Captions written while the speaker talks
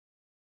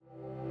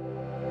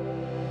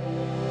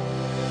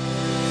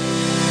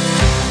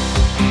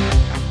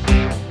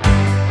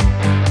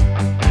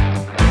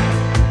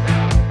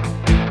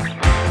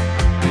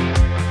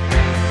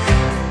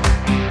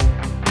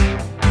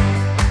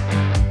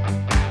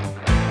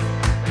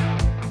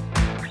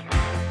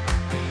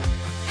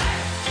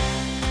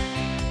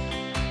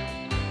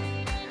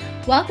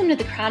Welcome to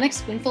the Chronic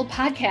Spoonful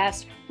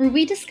podcast, where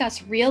we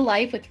discuss real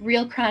life with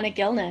real chronic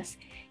illness.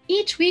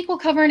 Each week, we'll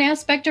cover an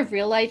aspect of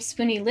real life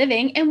spoonie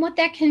living and what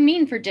that can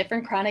mean for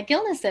different chronic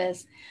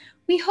illnesses.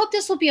 We hope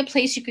this will be a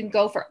place you can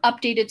go for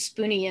updated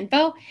spoonie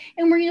info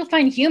and where you'll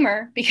find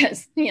humor,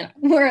 because,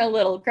 we're a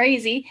little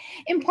crazy,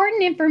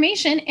 important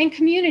information, and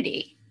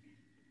community.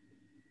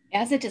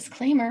 As a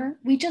disclaimer,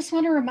 we just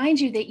want to remind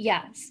you that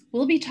yes,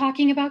 we'll be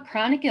talking about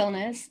chronic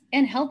illness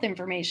and health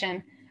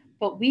information,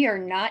 but we are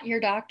not your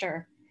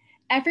doctor.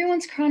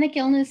 Everyone's chronic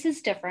illness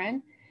is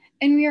different,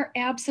 and we are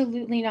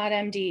absolutely not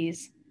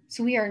MDs,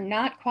 so we are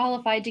not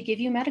qualified to give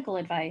you medical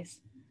advice.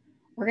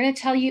 We're going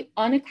to tell you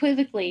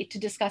unequivocally to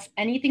discuss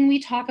anything we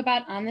talk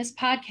about on this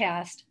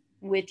podcast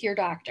with your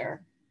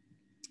doctor.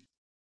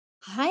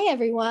 Hi,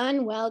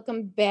 everyone.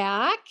 Welcome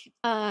back.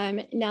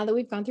 Now that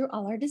we've gone through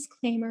all our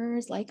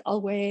disclaimers, like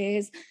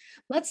always,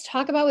 let's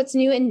talk about what's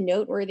new and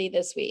noteworthy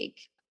this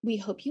week. We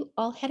hope you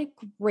all had a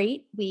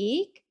great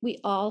week. We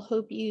all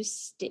hope you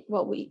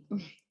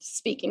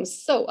speaking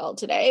so well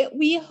today.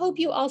 We hope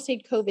you all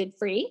stayed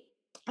COVID-free.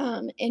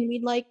 And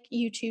we'd like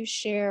you to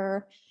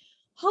share,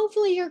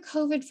 hopefully, your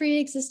COVID-free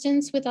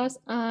existence with us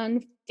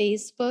on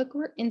Facebook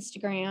or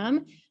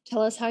Instagram.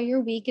 Tell us how your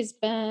week has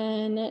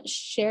been.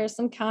 Share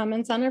some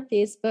comments on our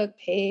Facebook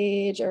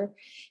page or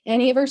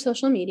any of our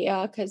social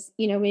media, because,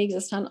 we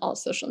exist on all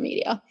social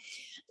media.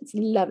 It's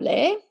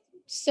lovely.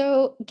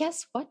 So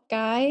guess what,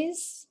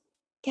 guys?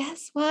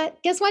 Guess what,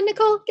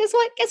 Nicole? Guess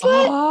what?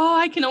 Oh,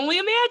 I can only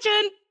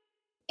imagine.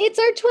 It's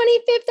our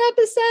 25th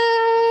episode.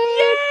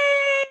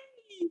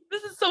 Yay!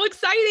 This is so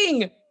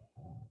exciting.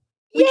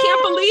 We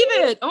can't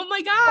believe it. Oh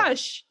my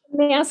gosh.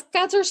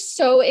 Mascots are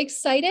so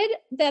excited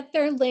that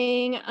they're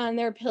laying on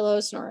their pillow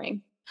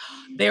snoring.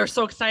 They are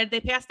so excited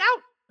they passed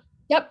out.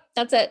 Yep,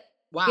 that's it.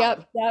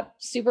 Wow. Yep.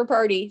 Super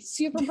party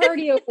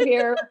over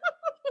here.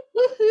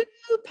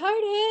 Woohoo,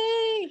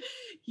 party.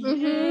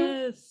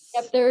 Yes.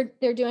 Yep,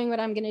 they're doing what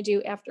I'm going to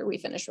do after we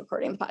finish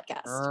recording the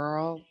podcast.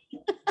 Girl,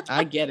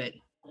 I get it.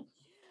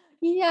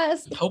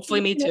 Yes. Hopefully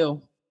me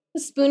too.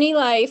 The Spoonie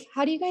life.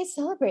 How do you guys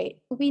celebrate?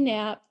 We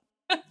nap.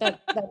 That's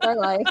our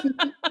life.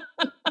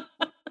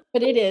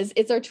 But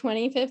it's our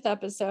 25th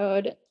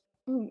episode.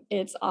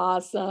 It's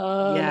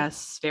awesome.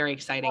 Yes, very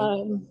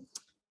exciting.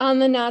 On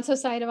the not so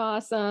side of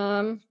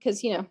awesome,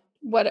 because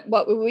what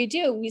would we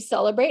do? We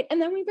celebrate and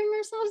then we bring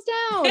ourselves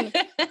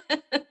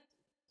down.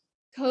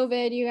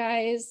 COVID, you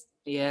guys.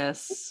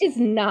 Yes. This is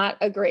not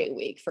a great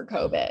week for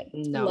COVID.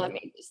 No. Let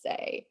me just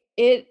say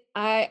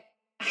I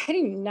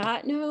do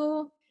not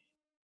know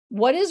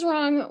what is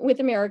wrong with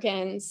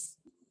Americans.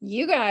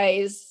 You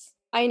guys,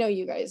 I know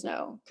you guys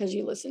know because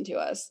you listen to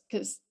us,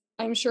 because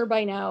I'm sure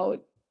by now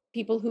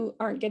people who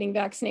aren't getting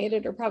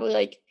vaccinated are probably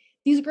like,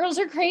 these girls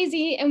are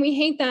crazy and we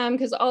hate them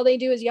because all they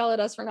do is yell at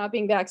us for not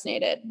being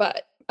vaccinated.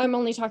 But I'm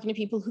only talking to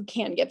people who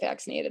can get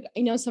vaccinated.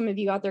 I know some of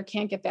you out there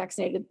can't get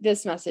vaccinated.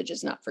 This message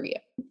is not for you.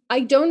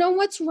 I don't know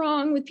what's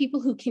wrong with people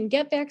who can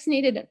get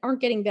vaccinated and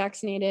aren't getting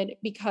vaccinated,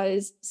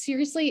 because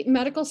seriously,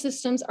 medical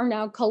systems are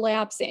now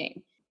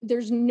collapsing.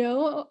 There's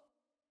no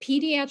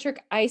pediatric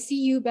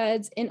ICU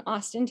beds in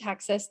Austin,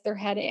 Texas. They're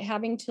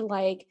having to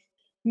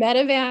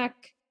medevac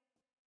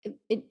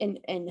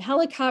and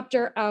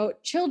helicopter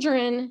out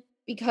children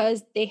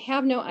because they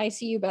have no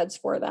ICU beds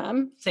for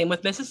them. Same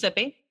with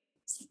Mississippi.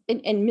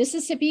 In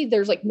Mississippi,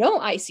 there's no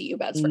ICU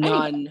beds for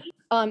none.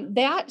 Anyone.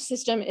 That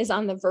system is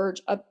on the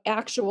verge of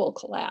actual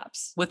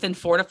collapse. Within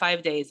 4 to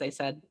 5 days, they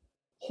said.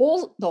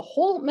 The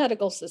whole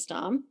medical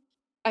system.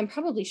 I'm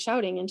probably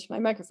shouting into my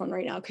microphone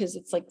right now because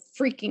it's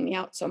freaking me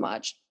out so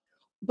much.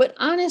 But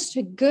honest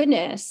to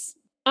goodness,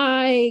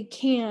 I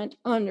can't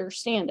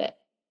understand it.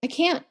 I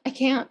can't.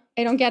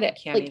 I don't get it.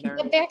 Can't either.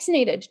 Get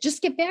vaccinated.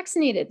 Just get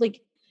vaccinated.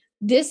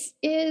 This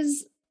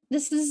is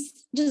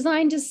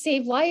designed to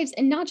save lives,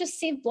 and not just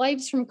save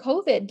lives from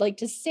COVID,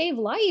 to save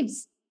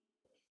lives.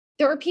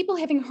 There are people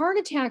having heart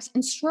attacks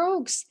and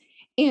strokes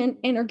and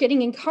are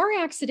getting in car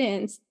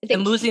accidents.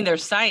 And losing their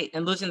sight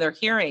and losing their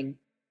hearing,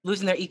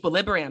 losing their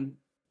equilibrium.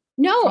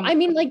 No, I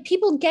mean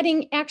people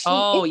getting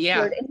actually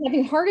injured and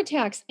having heart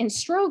attacks and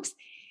strokes.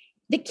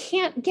 They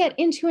can't get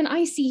into an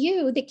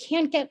ICU. They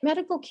can't get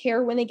medical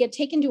care when they get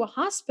taken to a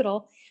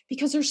hospital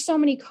because there's so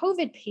many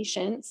COVID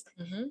patients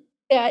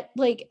that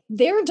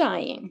they're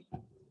dying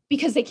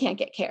because they can't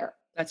get care.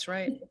 That's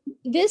right.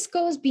 This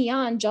goes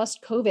beyond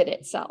just COVID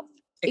itself.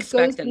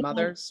 Expectant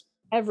mothers.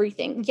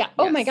 Everything. Yeah. Yes.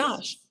 Oh my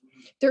gosh.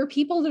 There are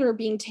people that are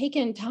being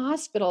taken to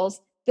hospitals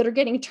that are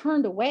getting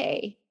turned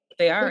away.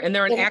 They are. And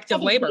they're in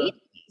active labor.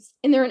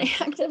 And they're in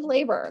active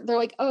labor. They're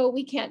like, oh,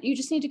 we can't. You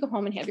just need to go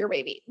home and have your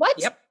baby. What?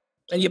 Yep.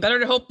 And you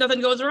better hope nothing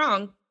goes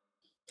wrong.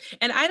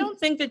 And I don't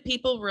think that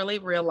people really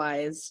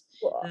realize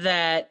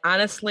that,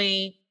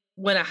 honestly,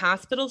 when a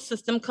hospital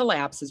system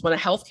collapses, when a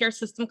healthcare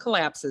system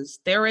collapses,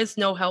 there is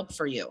no help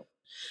for you.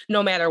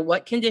 No matter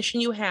what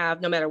condition you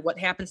have, no matter what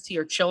happens to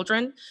your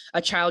children,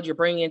 a child you're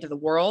bringing into the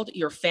world,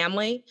 your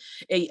family,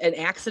 an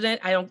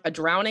accident, a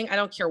drowning, I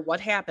don't care what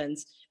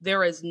happens.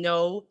 There is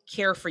no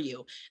care for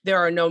you. There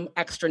are no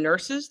extra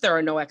nurses. There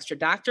are no extra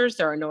doctors.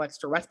 There are no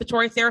extra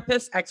respiratory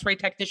therapists, x-ray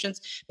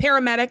technicians,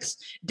 paramedics.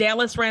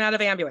 Dallas ran out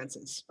of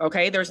ambulances.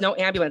 Okay. There's no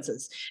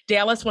ambulances.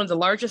 Dallas, one of the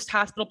largest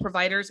hospital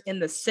providers in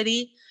the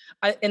city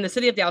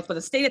of Dallas, but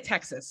the state of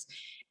Texas,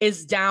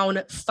 is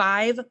down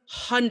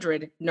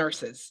 500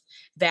 nurses.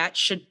 That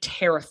should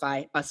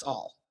terrify us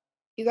all.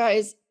 You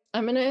guys,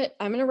 I'm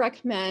gonna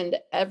recommend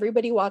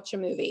everybody watch a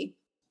movie.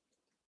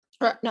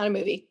 Or not a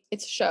movie,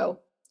 it's a show.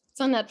 It's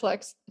on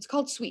Netflix. It's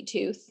called Sweet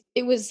Tooth.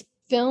 It was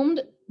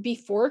filmed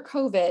before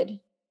COVID,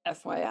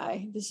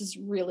 FYI. This is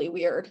really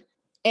weird.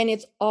 And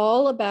it's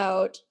all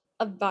about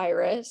a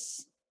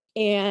virus,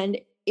 and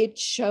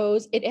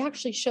it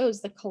actually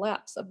shows the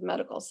collapse of the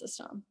medical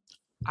system.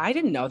 I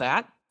didn't know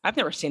that. I've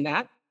never seen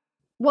that.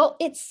 Well,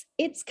 it's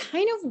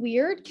kind of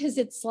weird because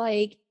it's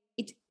like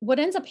what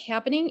ends up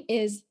happening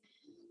is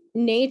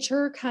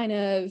nature kind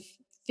of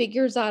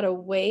figures out a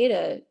way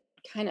to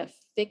kind of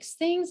fix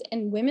things,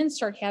 and women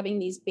start having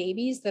these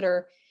babies that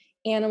are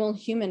animal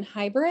human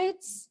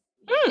hybrids.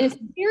 And it's a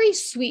very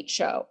sweet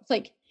show.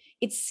 Like,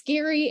 it's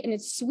scary and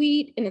it's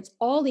sweet and it's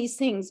all these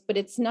things, but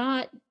it's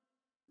not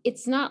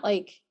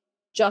like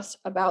just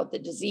about the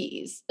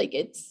disease. But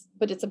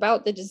it's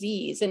about the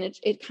disease, and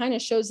it kind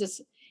of shows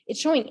this. It's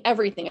showing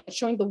everything. It's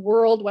showing the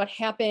world what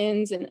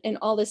happens and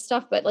all this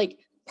stuff. But like,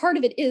 part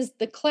of it is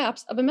the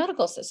collapse of a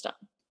medical system,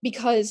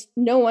 because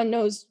no one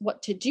knows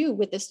what to do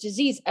with this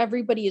disease.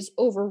 Everybody is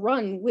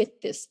overrun with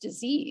this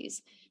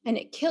disease, and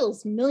it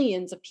kills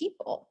millions of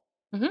people.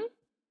 Mm-hmm.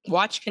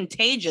 Watch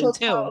Contagion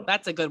too.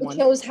 That's a good one. It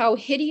shows how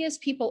hideous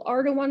people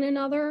are to one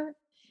another.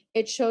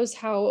 It shows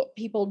how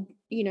people,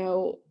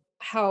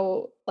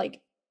 how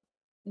like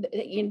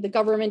the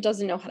government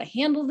doesn't know how to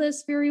handle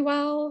this very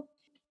well.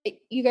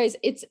 You guys,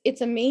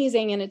 it's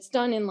amazing, and it's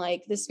done in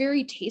like this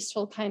very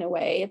tasteful kind of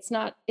way. It's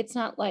not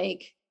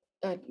like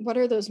what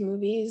are those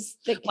movies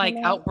that like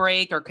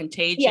Outbreak or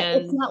Contagion? Yeah,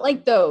 it's not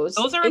like those.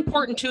 Those are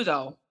important too,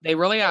 though. They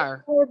really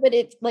are. But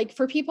it's like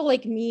for people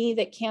like me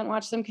that can't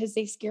watch them because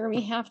they scare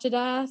me half to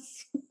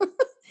death.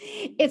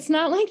 It's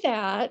not like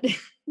that.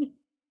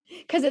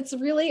 Because it's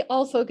really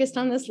all focused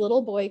on this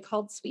little boy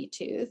called Sweet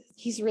Tooth.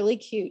 He's really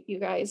cute, you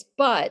guys.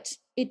 But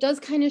it does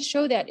kind of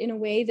show that in a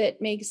way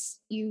that makes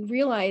you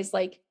realize,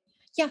 like,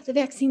 yeah, the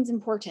vaccine's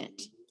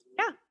important.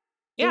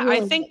 Yeah,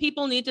 really I think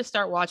people need to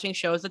start watching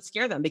shows that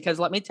scare them, because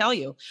let me tell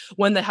you,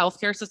 when the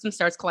healthcare system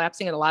starts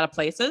collapsing in a lot of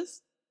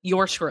places,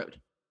 you're screwed.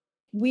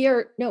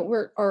 We're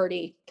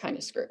already kind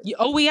of screwed.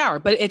 We are,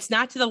 but it's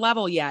not to the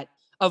level yet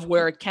of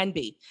where it can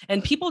be.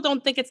 And people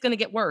don't think it's going to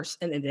get worse,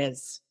 and it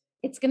is.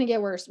 It's going to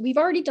get worse. We've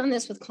already done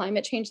this with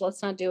climate change.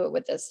 Let's not do it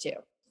with this too.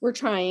 We're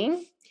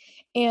trying.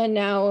 And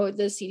now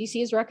the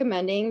CDC is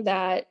recommending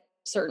that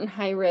certain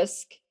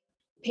high-risk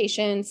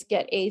patients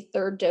get a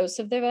third dose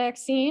of the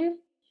vaccine,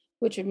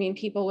 which would mean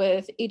people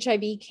with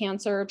HIV,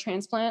 cancer,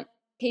 transplant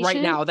patients.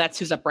 Right now, that's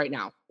who's up right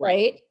now.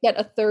 Right. Get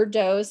a third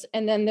dose.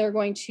 And then they're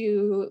going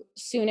to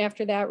soon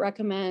after that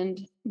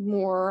recommend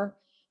more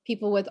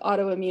people with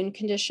autoimmune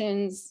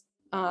conditions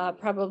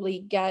probably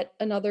get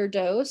another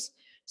dose.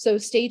 So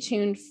stay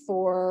tuned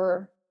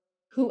for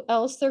who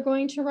else they're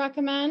going to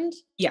recommend.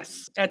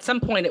 Yes. At some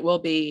point it will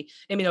be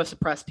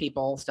immunosuppressed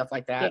people, stuff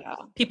like that. Yeah.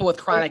 People with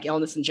chronic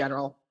illness in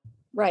general.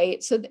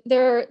 Right. So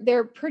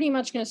they're pretty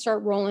much going to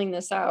start rolling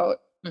this out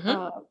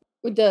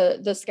with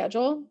the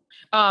schedule.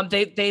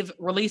 They've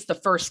released the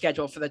first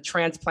schedule for the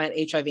transplant,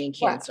 HIV, and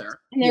cancer. Right.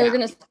 And they're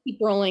going to keep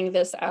rolling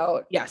this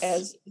out yes.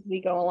 as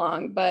we go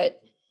along.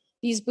 But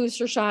these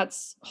booster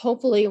shots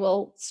hopefully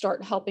will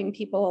start helping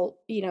people,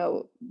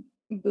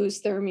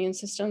 boost their immune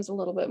systems a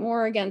little bit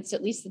more against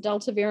at least the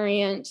Delta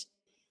variant.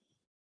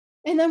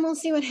 And then we'll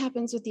see what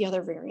happens with the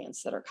other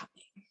variants that are coming.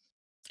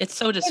 It's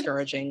so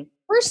discouraging.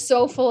 We're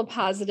so full of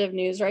positive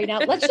news right now.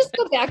 Let's just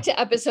go back to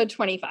episode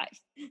 25.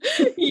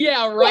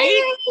 Yeah,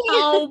 right?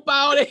 How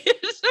about it?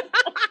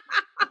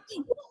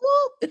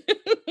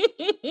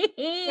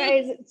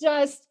 Guys,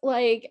 just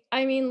like,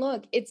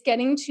 look, it's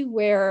getting to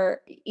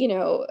where,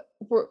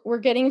 we're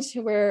getting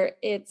to where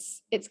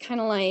it's kind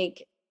of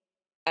like,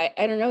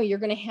 I don't know, you're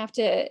going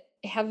to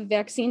have a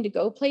vaccine to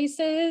go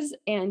places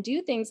and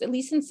do things, at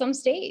least in some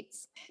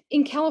states.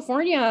 In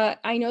California,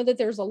 I know that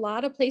there's a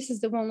lot of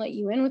places that won't let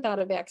you in without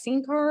a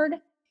vaccine card,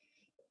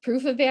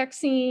 proof of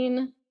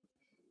vaccine.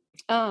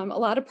 A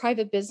lot of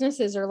private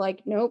businesses are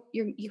like, nope,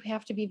 you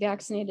have to be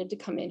vaccinated to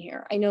come in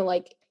here. I know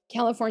like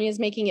California is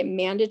making it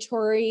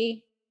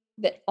mandatory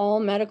that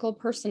all medical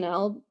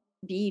personnel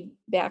be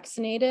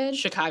vaccinated.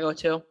 Chicago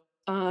too.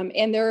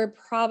 And there are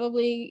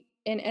probably,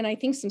 and I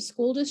think some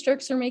school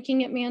districts are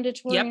making it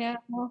mandatory now.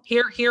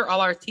 Here,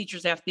 all our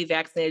teachers have to be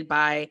vaccinated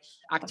by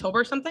October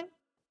or something.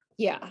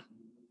 Yeah,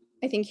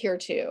 I think here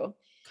too.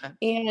 Okay.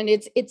 And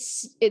it's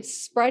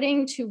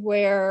spreading to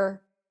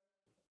where,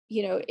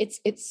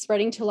 it's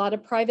spreading to a lot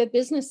of private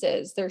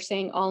businesses. They're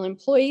saying all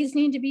employees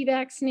need to be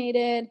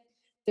vaccinated.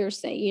 They're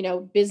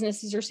saying,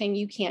 businesses are saying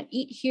you can't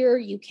eat here.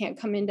 You can't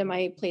come into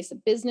my place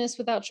of business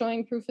without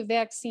showing proof of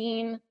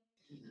vaccine.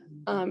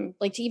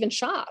 Like to even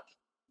shop,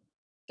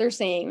 they're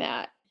saying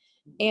that.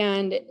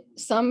 And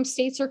some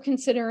states are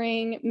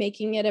considering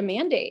making it a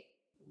mandate.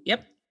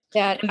 Yep.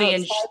 That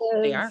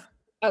They are.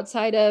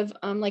 outside of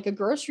like a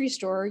grocery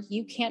store,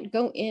 you can't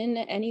go in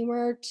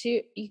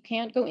you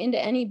can't go into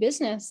any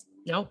business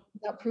No.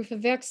 without proof of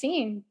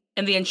vaccine.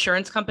 And the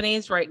insurance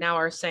companies right now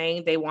are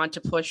saying they want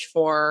to push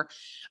for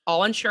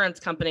all insurance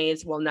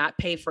companies will not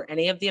pay for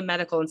any of the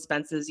medical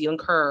expenses you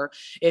incur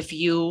if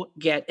you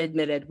get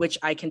admitted, which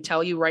I can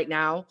tell you right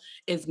now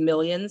is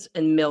millions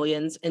and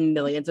millions and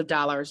millions of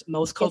dollars.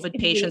 Most COVID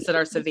patients that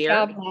are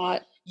severe.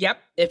 Yep.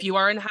 If you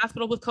are in the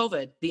hospital with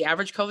COVID, the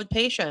average COVID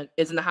patient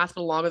is in the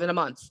hospital longer than a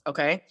month.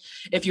 Okay.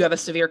 If you have a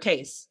severe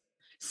case.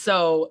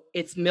 So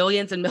it's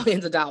millions and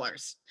millions of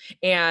dollars.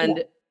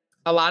 And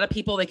a lot of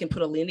people, they can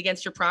put a lien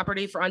against your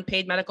property for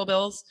unpaid medical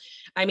bills.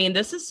 I mean,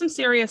 this is some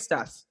serious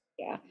stuff.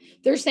 Yeah.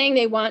 They're saying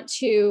they want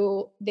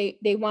to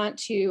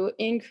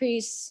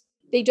increase,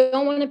 they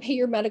don't want to pay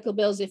your medical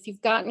bills if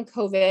you've gotten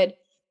COVID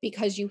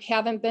because you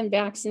haven't been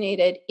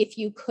vaccinated, if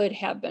you could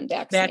have been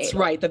vaccinated. That's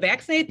right. The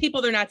vaccinated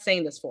people, they're not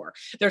saying this for.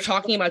 They're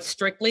talking about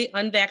strictly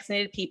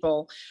unvaccinated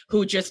people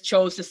who just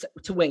chose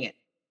to wing it.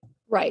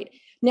 Right.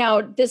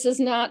 Now, this is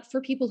not for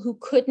people who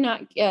could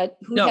not get,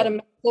 who had a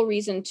medical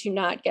reason to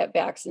not get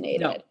vaccinated.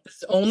 No,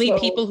 it's only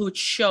people who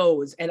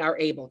chose and are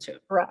able to.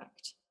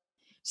 Correct.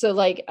 So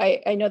like,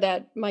 I know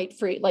that might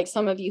like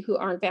some of you who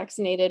aren't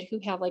vaccinated, who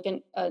have like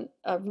a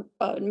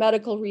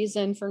medical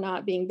reason for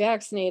not being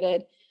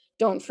vaccinated,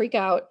 don't freak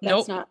out.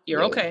 That's not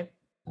you're okay.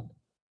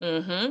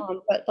 Mm-hmm.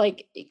 But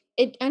like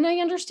it, and I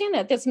understand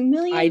that that's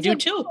millions. I do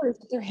too.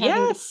 They're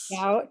having to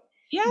out.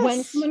 Yes.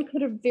 When someone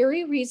could have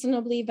very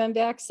reasonably been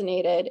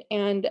vaccinated.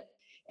 And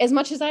as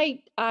much as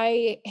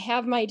I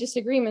have my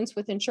disagreements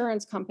with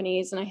insurance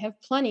companies, and I have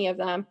plenty of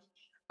them,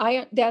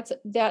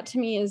 that to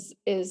me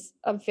is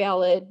a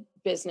valid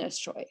business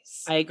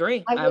choice. I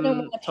agree. I wouldn't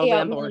want to pay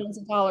out millions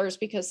of dollars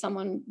because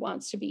someone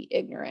wants to be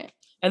ignorant.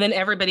 And then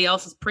everybody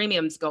else's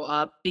premiums go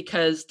up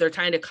because they're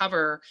trying to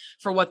cover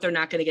for what they're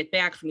not going to get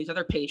back from these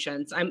other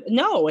patients.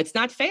 No, it's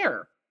not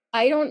fair.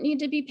 I don't need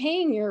to be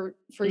paying to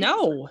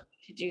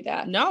do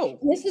that. No.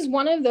 This is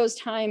one of those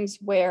times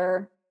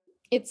where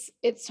it's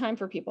time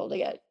for people to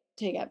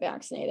get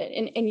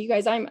vaccinated. And you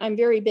guys, I'm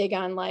very big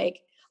on like,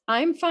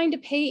 I'm fine to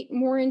pay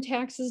more in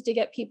taxes to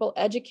get people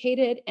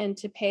educated and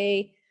to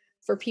pay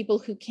for people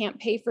who can't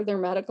pay for their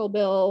medical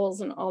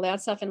bills and all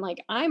that stuff. And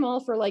like, I'm all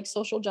for like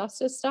social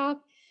justice stuff,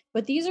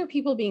 but these are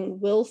people being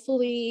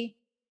willfully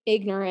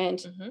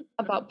ignorant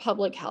about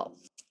public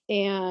health.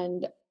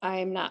 And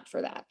I'm not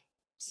for that.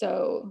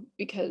 So,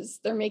 because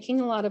they're making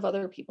a lot of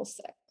other people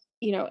sick,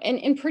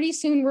 and pretty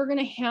soon we're going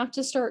to have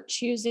to start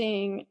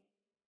choosing,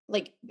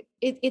 like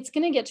it's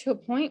going to get to a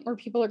point where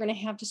people are going to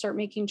have to start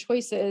making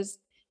choices.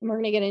 And we're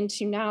going to get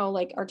into now,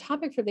 like our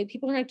topic for the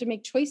people are going to have to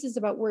make choices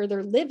about where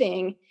they're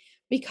living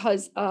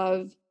because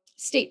of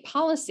state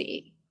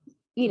policy,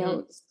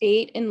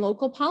 state and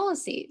local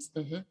policies,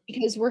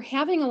 because we're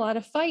having a lot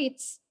of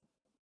fights.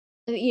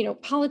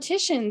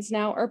 Politicians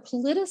now are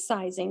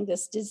politicizing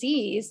this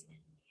disease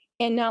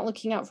and not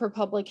looking out for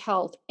public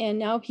health. And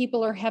now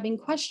people are having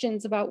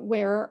questions about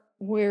where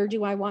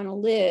do I want to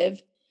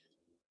live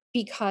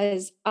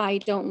because I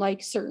don't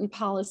like certain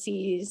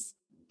policies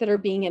that are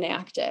being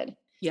enacted.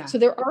 Yeah. So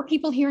there are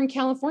people here in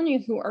California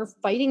who are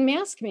fighting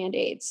mask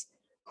mandates,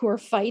 who are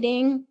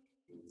fighting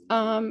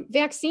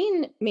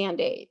vaccine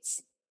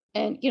mandates.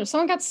 And,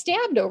 someone got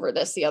stabbed over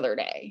this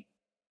yesterday,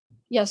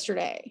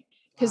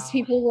 because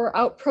people were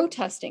out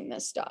protesting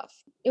this stuff.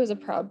 It was a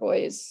Proud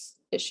Boys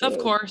issue. Of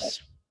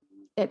course.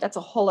 That's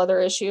a whole other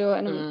issue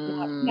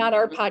and not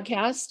our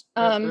podcast,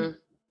 not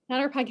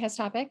our podcast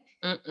topic.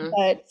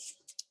 But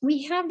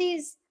we have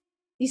these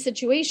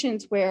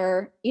situations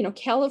where,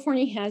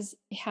 California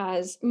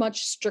has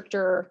much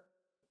stricter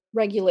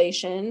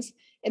regulations.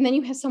 And then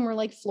you have somewhere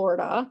like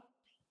Florida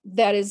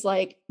that is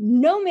like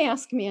no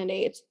mask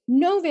mandates,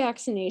 no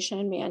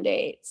vaccination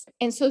mandates.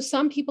 And so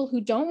some people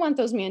who don't want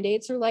those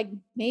mandates are like,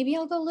 maybe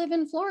I'll go live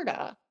in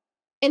Florida.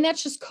 And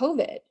that's just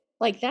COVID.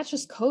 Like, that's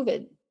just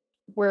COVID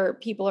where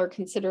people are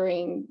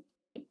considering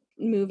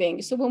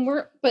moving. So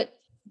but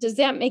does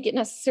that make it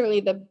necessarily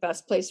the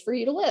best place for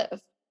you to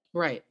live?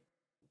 Right.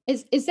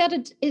 Is that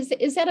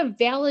a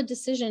valid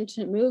decision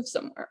to move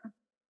somewhere?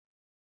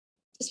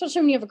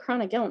 Especially when you have a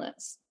chronic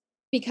illness,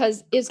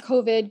 because is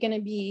COVID going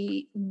to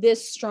be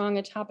this strong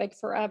a topic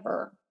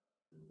forever?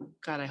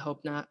 God, I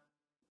hope not.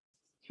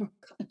 Oh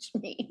gosh,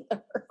 me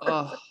either.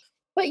 Oh.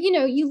 But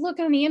you look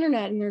on the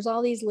internet and there's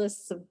all these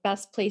lists of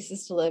best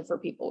places to live for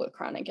people with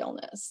chronic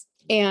illness.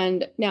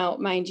 And now,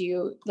 mind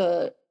you,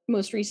 the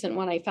most recent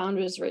one I found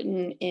was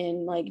written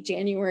in like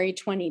January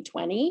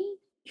 2020.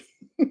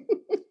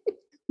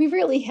 We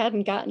really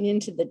hadn't gotten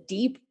into the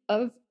deep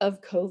of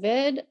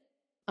COVID.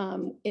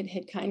 It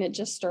had kind of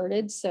just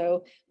started.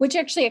 So, which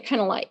actually I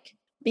kind of like,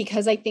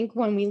 because I think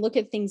when we look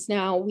at things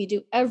now, we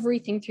do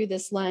everything through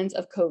this lens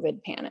of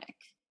COVID panic.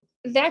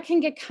 that can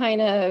get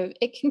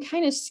it can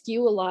kind of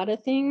skew a lot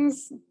of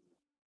things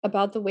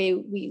about the way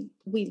we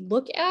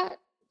look at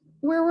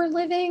where we're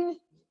living.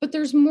 But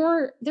there's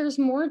more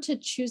to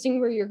choosing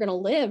where you're going to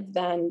live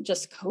than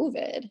just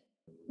COVID,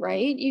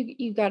 right?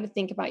 You got to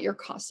think about your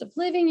cost of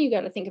living. You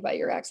got to think about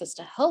your access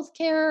to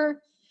healthcare.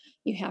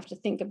 You have to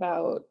think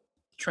about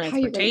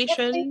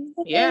transportation.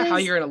 How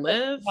you're going to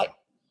live.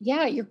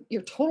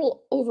 Your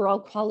total overall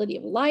quality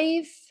of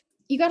life.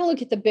 You got to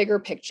look at the bigger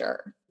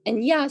picture.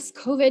 And yes,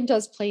 COVID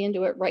does play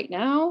into it right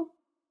now,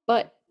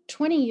 but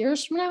 20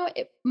 years from now,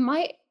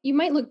 you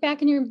might look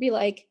back and you'll be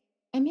like,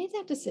 I made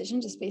that decision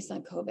just based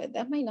on COVID.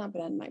 That might not have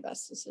been my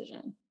best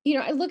decision.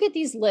 I look at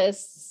these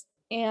lists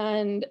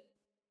and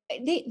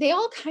they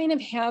all kind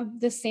of have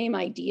the same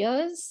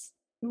ideas.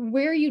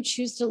 Where you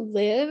choose to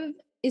live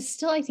is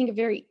still, I think, a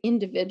very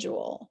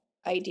individual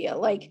idea.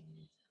 Like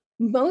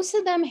most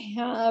of them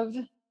have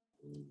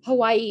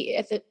Hawaii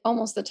at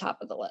almost the top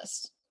of the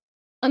list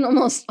on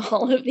almost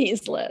all of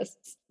these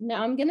lists.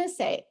 Now I'm going to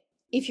say,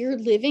 if you're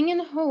living in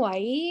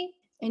Hawaii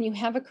and you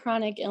have a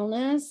chronic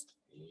illness,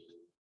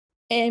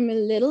 I'm a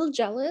little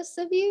jealous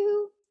of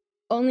you,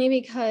 only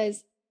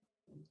because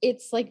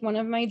it's like one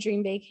of my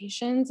dream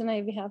vacations and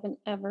I haven't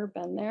ever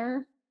been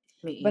there.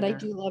 But I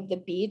do love the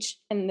beach,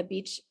 and the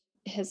beach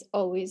has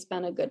always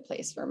been a good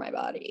place for my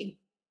body.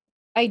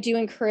 I do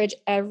encourage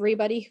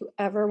everybody who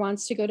ever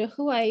wants to go to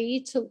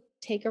Hawaii to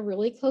take a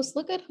really close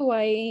look at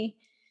Hawaii,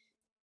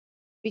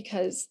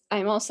 because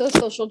I'm also a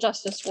social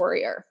justice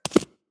warrior.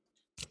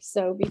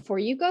 So before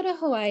you go to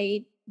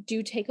Hawaii,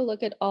 do take a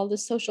look at all the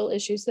social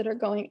issues that are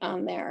going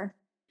on there.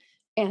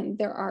 And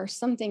there are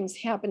some things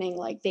happening,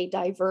 like they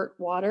divert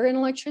water and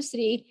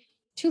electricity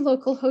to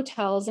local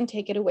hotels and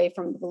take it away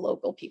from the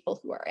local people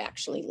who are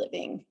actually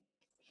living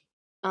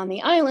on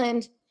the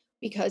island,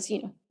 because,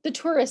 the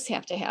tourists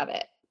have to have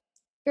it.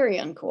 Very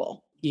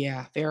uncool.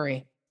 Yeah,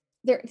 very.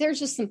 There's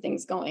just some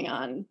things going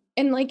on.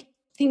 And like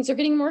things are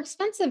getting more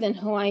expensive in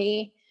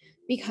Hawaii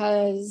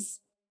because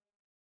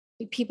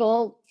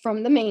people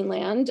from the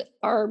mainland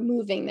are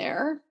moving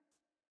there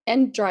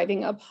and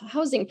driving up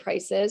housing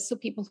prices. So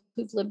people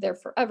who've lived there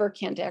forever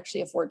can't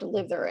actually afford to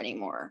live there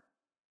anymore.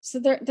 So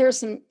there's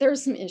some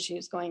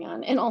issues going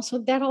on. And also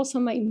that also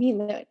might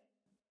mean that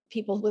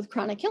people with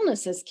chronic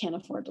illnesses can't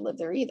afford to live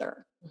there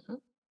either. Mm-hmm.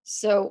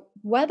 So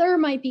weather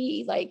might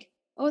be like,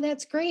 oh,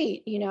 that's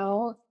great.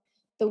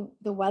 The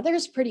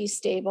weather's pretty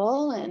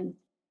stable and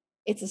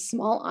it's a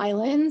small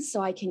island,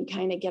 so I can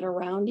kind of get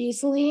around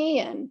easily.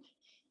 And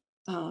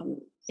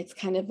it's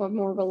kind of a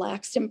more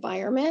relaxed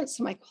environment.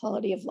 So my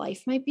quality of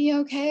life might be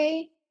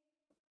okay,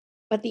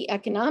 but the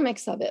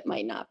economics of it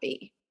might not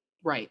be.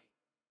 Right.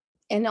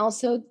 And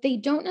also they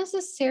don't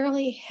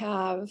necessarily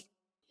have,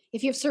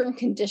 if you have certain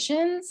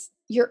conditions,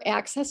 your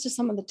access to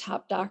some of the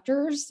top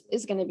doctors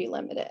is going to be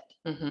limited.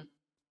 Mm-hmm.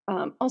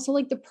 Also,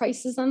 like the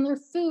prices on their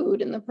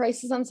food and the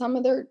prices on some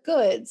of their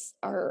goods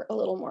are a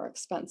little more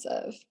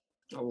expensive.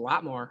 A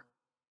lot more.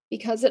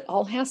 Because it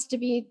all has to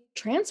be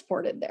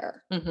transported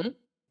there. Mm-hmm.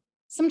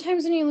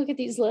 Sometimes when you look at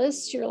these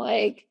lists, you're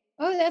like,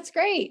 oh, that's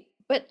great.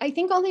 But I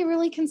think all they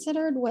really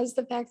considered was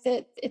the fact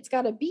that it's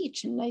got a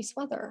beach and nice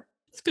weather.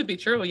 This could be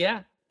true.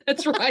 Yeah,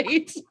 that's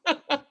right.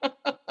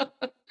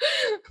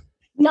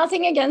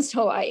 Nothing against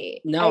Hawaii.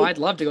 No, I'd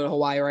love to go to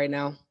Hawaii right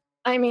now.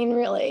 I mean,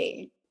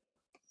 really,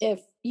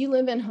 if you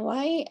live in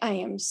Hawaii, I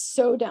am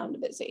so down to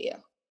visit you.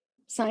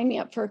 Sign me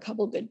up for a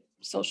couple good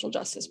social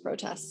justice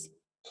protests.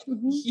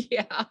 Mm-hmm.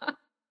 Yeah,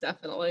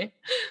 definitely.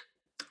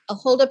 I'll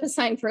hold up a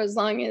sign for as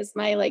long as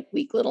my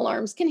weak little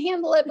arms can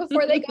handle it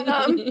before they go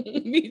numb.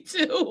 Me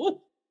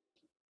too.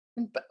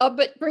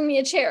 But bring me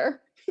a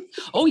chair.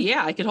 Oh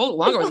yeah, I could hold it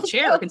longer with a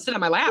chair. I can sit on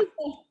my lap.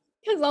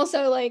 Because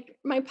also,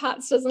 my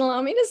POTS doesn't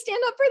allow me to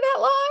stand up for that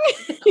long.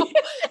 No,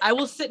 I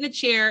will sit in a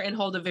chair and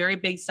hold a very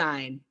big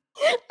sign.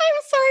 I'm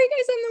sorry,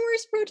 guys. I'm the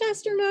worst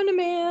protester known to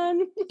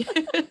man.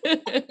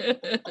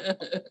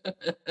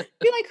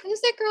 Be like,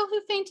 who's that girl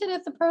who fainted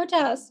at the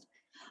protest?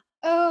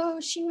 Oh,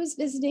 she was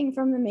visiting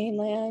from the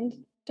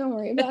mainland. Don't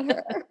worry about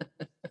her.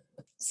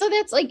 So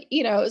that's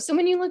so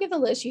when you look at the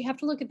list, you have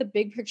to look at the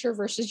big picture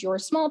versus your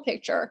small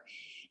picture.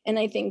 And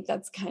I think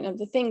that's kind of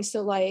the thing.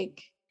 So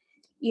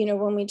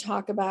when we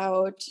talk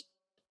about,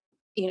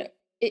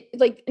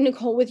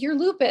 Nicole, with your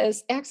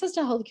lupus, access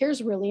to healthcare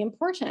is really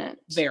important.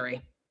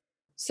 Very.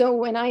 So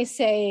when I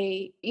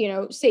say,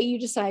 say you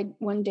decide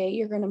one day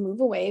you're going to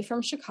move away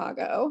from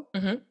Chicago,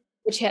 mm-hmm.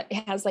 which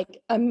has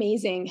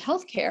amazing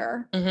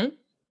healthcare, mm-hmm.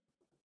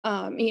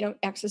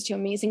 Access to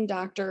amazing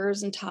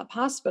doctors and top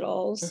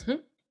hospitals, mm-hmm.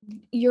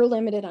 you're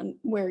limited on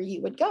where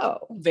you would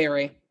go.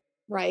 Very.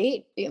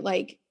 Right?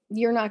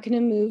 You're not going to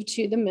move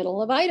to the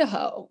middle of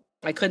Idaho.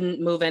 I couldn't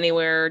move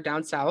anywhere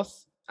down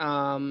south.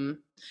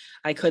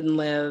 I couldn't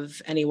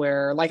live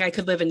anywhere. I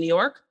could live in New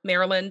York,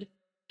 Maryland,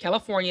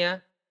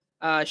 California,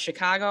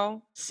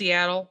 Chicago,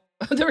 Seattle.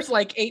 There was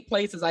 8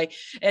 places.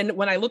 And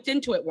when I looked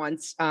into it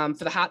once, for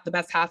the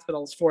best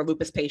hospitals for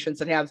lupus patients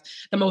that have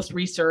the most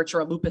research,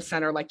 or a lupus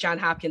center like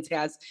Johns Hopkins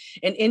has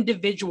an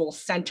individual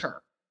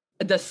center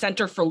the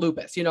Center for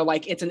Lupus,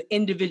 like it's an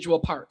individual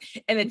part,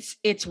 and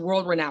it's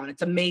world renowned.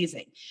 It's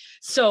amazing.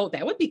 So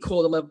that would be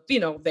cool to live,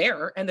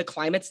 there. And the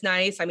climate's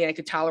nice. I mean, I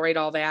could tolerate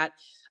all that.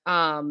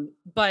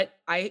 But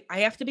I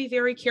have to be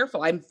very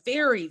careful. I'm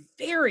very,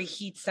 very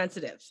heat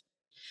sensitive.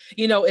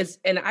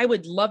 And I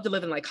would love to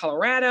live in like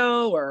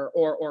Colorado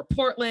or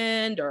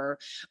Portland or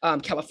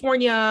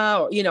California,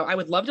 or, I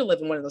would love to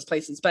live in one of those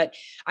places, but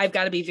I've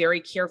got to be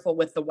very careful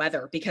with the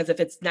weather, because if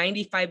it's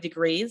 95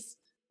 degrees,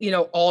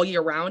 all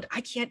year round,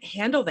 I can't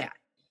handle that.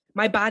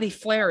 My body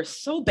flares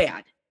so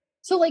bad.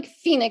 So like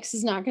Phoenix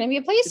is not going to be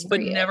a place for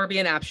you. Would never be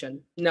an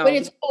option. No. But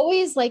it's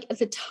always like at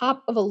the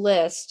top of a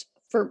list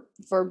for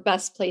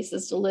best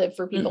places to live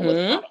for people with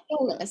chronic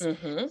illness.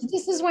 So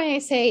this is why I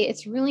say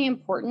it's really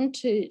important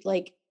to,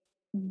 like,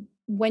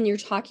 when you're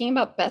talking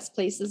about best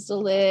places to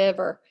live,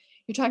 or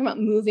you're talking about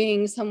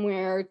moving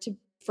somewhere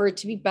for it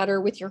to be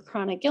better with your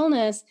chronic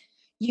illness,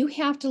 you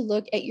have to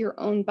look at your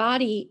own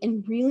body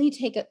and really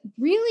take a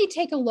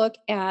look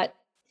at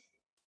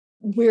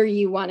where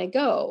you want to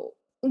go,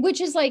 which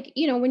is like,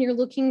 when you're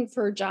looking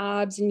for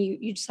jobs and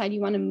you decide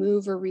you want to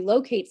move or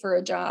relocate for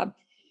a job,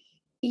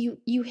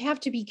 you have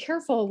to be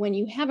careful when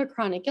you have a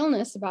chronic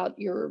illness about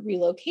your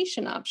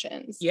relocation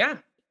options. Yeah.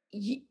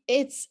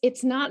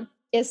 It's not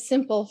as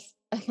simple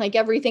like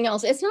everything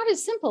else. It's not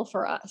as simple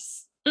for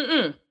us.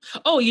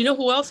 Oh, you know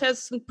who else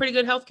has some pretty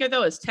good healthcare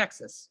though? Is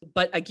Texas.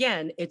 But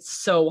again, it's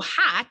so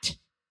hot,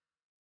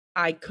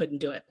 I couldn't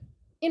do it.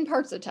 In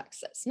parts of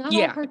Texas. Not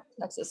all parts of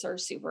Texas are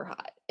super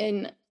hot.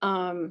 And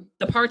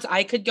the parts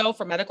I could go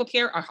for medical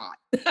care are hot.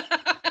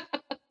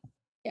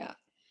 Yeah.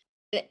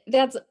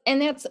 That's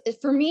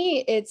for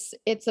me,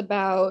 it's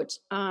about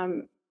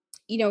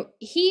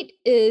heat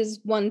is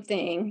one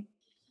thing.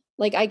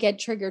 Like, I get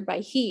triggered by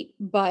heat,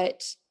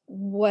 but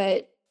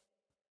what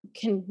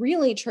can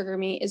really trigger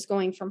me is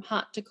going from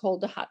hot to cold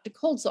to hot to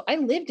cold. So I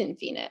lived in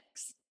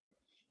Phoenix,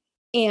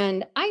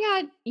 and I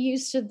got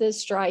used to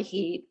this dry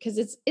heat,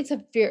 because it's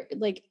a very,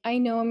 like, I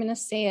know I'm going to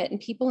say it, and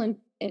people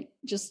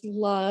just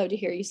love to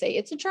hear you say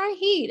it's a dry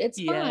heat.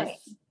 It's fine.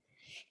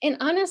 And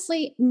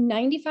honestly,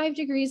 95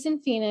 degrees in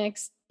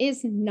Phoenix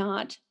is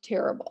not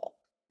terrible.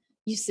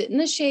 You sit in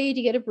the shade,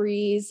 you get a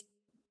breeze,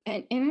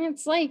 and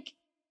it's like,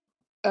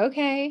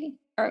 okay,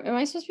 am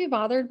I supposed to be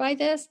bothered by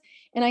this?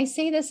 And I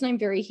say this, and I'm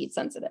very heat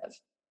sensitive,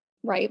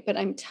 right? But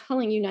I'm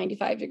telling you,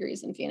 95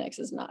 degrees in Phoenix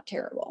is not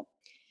terrible,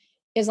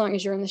 as long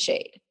as you're in the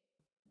shade.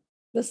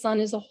 The sun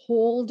is a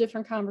whole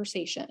different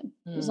conversation.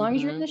 As long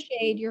as you're in the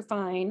shade, you're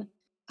fine.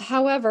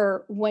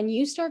 However, when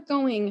you start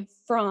going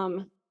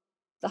from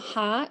the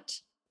hot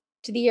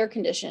to the air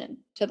condition,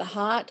 to the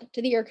hot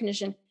to the air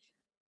condition,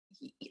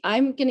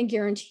 I'm going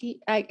to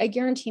I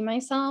guarantee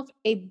myself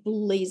a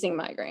blazing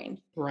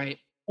migraine. Right.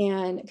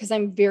 And because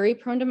I'm very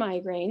prone to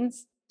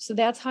migraines. So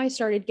that's how I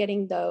started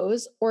getting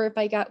those. Or if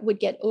I would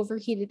get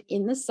overheated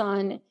in the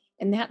sun,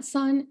 and that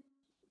sun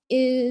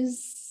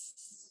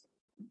is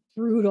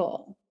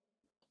brutal.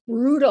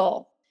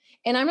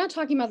 And I'm not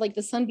talking about like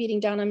the sun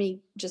beating down on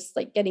me, just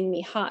like getting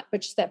me hot,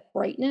 but just that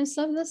brightness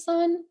of the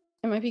sun.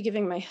 I might be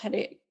giving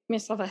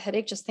myself a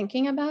headache just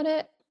thinking about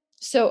it.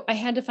 So I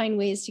had to find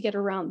ways to get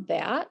around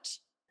that.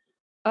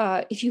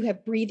 If you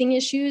have breathing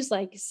issues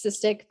like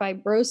cystic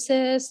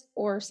fibrosis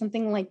or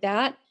something like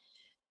that,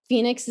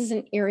 Phoenix is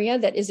an area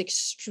that is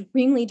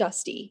extremely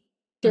dusty.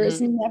 There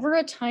is never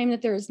a time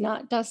that there is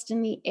not dust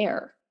in the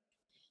air.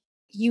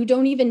 You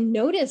don't even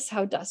notice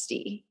how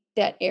dusty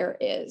that air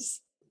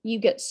is. You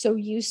get so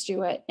used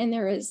to it. And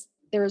there is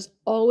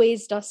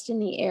always dust in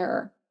the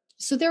air.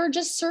 So there are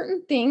just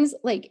certain things,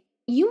 like,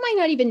 you might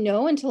not even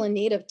know until a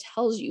native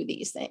tells you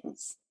these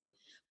things.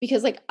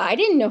 Because, like, I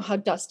didn't know how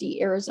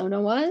dusty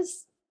Arizona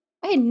was.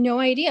 I had no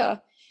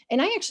idea.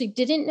 And I actually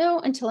didn't know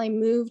until I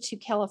moved to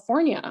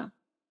California.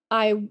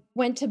 I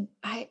went to,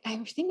 I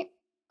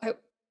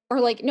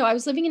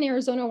was living in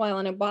Arizona a while,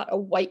 and I bought a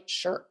white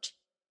shirt,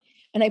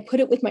 and I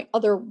put it with my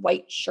other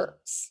white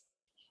shirts.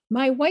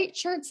 My white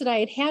shirts that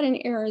I had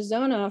in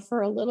Arizona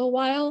for a little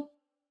while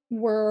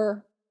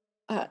were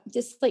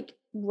this like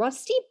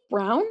rusty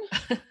brown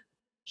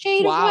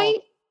shade of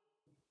white.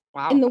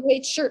 Wow. And the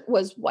white shirt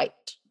was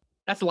white.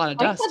 That's a lot of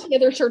dust. I thought the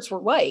other shirts were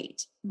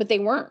white, but they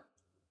weren't.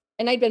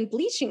 And I'd been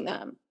bleaching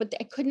them, but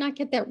I could not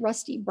get that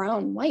rusty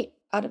brown white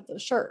out of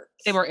those shirts.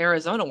 They were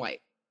Arizona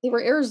white.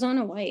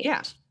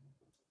 Yeah.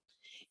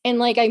 And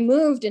like, I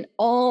moved, and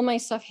all my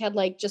stuff had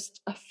like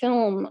just a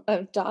film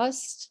of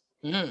dust.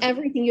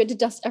 Everything, you had to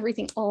dust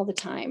everything all the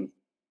time.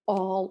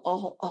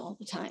 All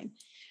the time.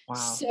 Wow.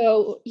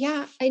 So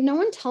yeah, no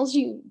one tells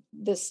you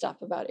this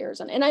stuff about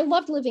Arizona. And I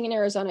loved living in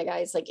Arizona,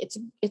 guys. Like,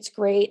 it's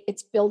great.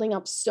 It's building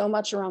up so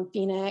much around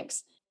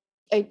Phoenix.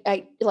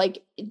 I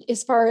like,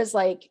 as far as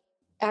like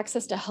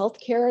access to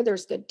healthcare,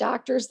 there's good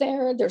doctors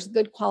there. There's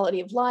good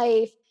quality of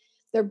life.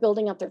 They're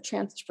building up their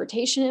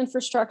transportation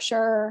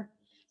infrastructure.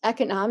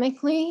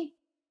 Economically,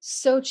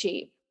 so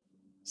cheap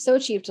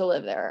to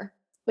live there.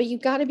 But you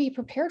got to be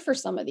prepared for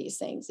some of these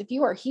things. If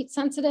you are heat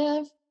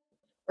sensitive,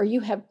 or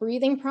you have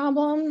breathing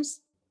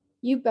problems,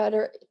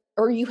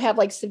 or you have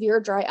like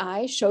severe dry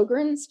eye,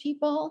 Sjogren's,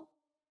 people,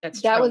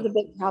 That was a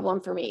big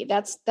problem for me.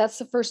 That's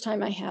the first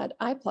time I had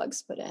eye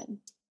plugs put in,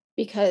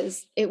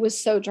 because it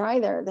was so dry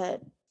there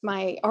that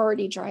my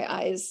already dry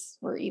eyes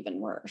were even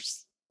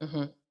worse.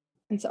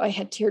 And so I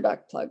had tear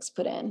duct plugs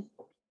put in.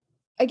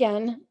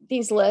 Again,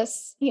 these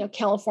lists,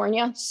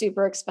 California,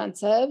 super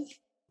expensive,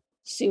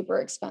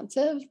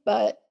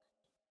 but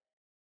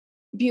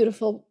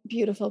beautiful,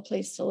 beautiful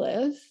place to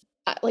live.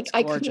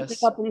 I couldn't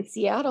live up in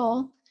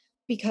Seattle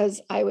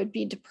because I would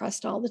be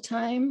depressed all the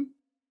time.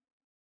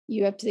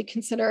 You have to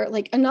consider,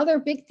 another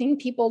big thing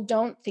people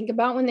don't think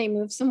about when they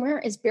move somewhere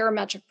is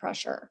barometric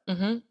pressure.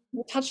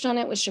 We touched on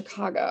it with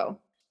Chicago.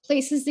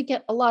 Places that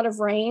get a lot of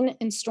rain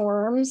and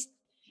storms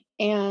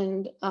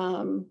and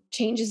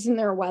changes in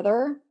their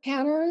weather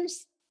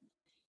patterns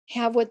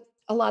have what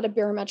a lot of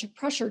barometric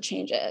pressure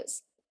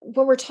changes.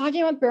 What we're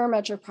talking about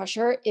barometric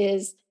pressure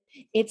is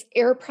it's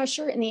air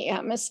pressure in the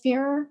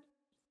atmosphere,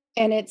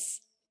 and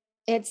it's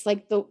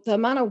like the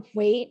amount of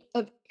weight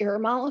of air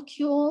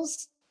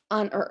molecules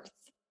on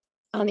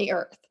the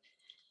earth,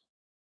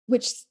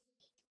 which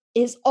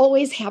is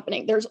always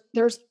happening.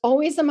 There's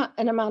always an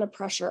amount of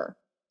pressure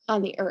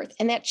on the earth,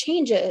 and that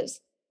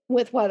changes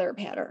with weather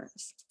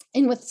patterns.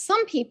 And with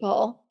some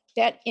people,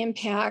 that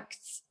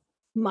impacts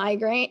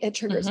migraine. It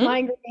triggers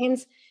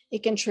migraines.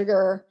 It can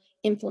trigger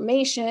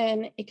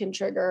inflammation. It can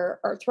trigger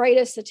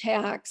arthritis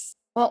attacks.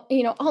 Well,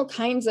 all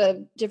kinds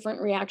of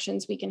different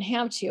reactions we can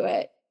have to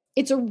it.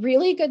 It's a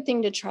really good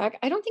thing to track.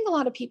 I don't think a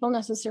lot of people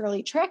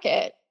necessarily track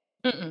it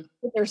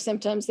with their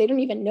symptoms. They don't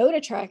even know to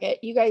track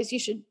it. You guys, you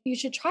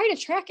should try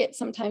to track it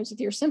sometimes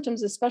with your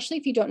symptoms, especially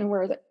if you don't know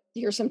where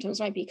your symptoms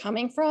might be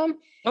coming from.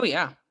 Oh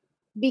yeah.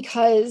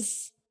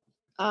 Because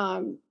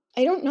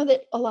I don't know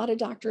that a lot of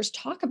doctors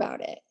talk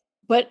about it,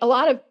 but a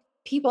lot of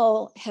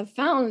people have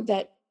found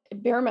that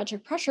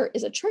barometric pressure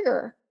is a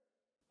trigger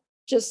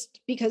just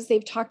because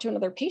they've talked to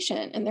another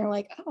patient and they're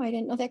like, oh, I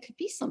didn't know that could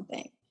be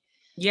something.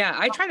 Yeah,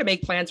 I try to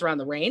make plans around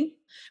the rain,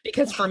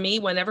 because for me,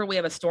 whenever we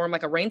have a storm,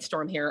 like a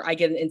rainstorm here, I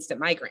get an instant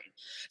migraine.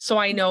 So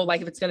I know,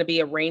 if it's going to be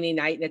a rainy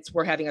night and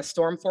we're having a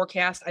storm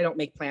forecast, I don't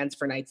make plans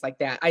for nights like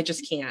that. I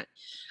just can't.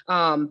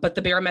 But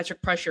the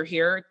barometric pressure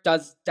here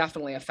does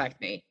definitely affect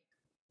me.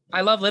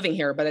 I love living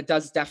here, but it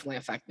does definitely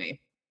affect me.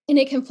 And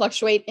it can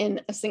fluctuate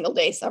in a single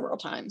day several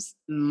times.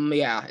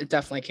 Yeah, it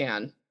definitely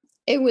can.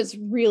 It was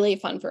really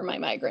fun for my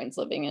migraines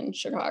living in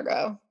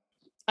Chicago.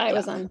 I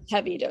was on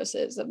heavy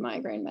doses of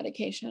migraine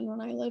medication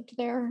when I lived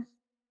there.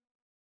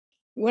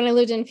 When I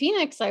lived in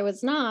Phoenix, I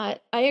was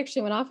not. I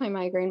actually went off my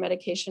migraine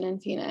medication in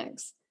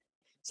Phoenix.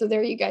 So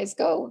there you guys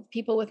go,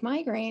 people with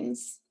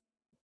migraines.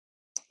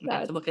 You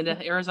have to look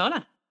into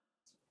Arizona.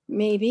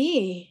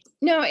 Maybe.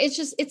 No,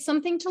 it's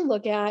something to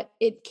look at.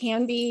 It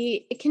can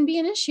be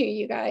an issue,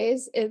 you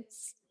guys.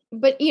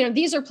 But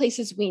these are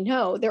places we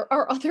know. There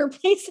are other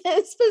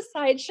places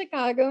besides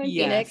Chicago and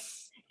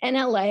Phoenix and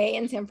LA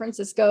and San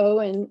Francisco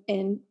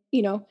and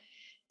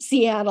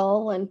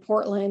Seattle and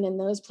Portland and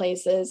those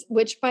places,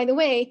 which, by the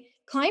way,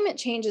 climate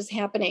change is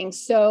happening.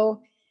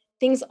 So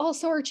things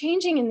also are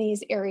changing in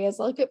these areas.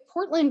 Look at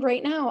Portland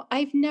right now.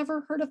 I've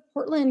never heard of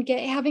Portland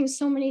having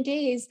so many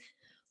days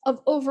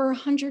of over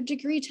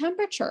 100-degree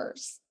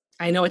temperatures.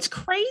 I know, it's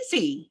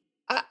crazy.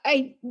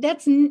 I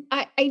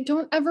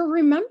don't ever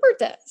remember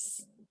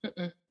this.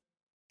 This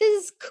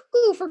is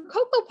cuckoo for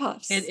Cocoa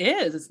Puffs. It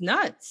is. It's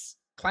nuts.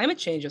 Climate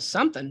change is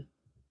something.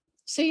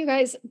 So you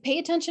guys pay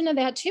attention to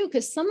that too,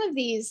 because some of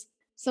these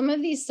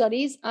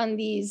studies on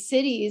these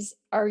cities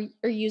are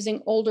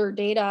using older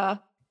data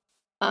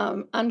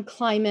on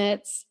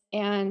climates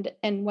and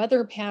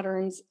weather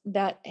patterns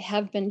that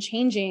have been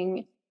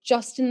changing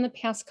just in the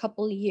past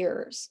couple of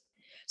years.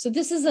 So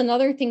this is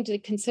another thing to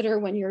consider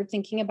when you're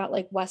thinking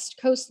about West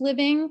Coast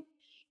living.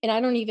 And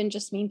I don't even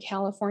just mean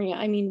California.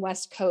 I mean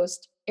West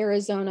Coast,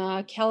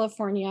 Arizona,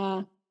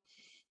 California,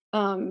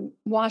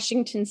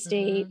 Washington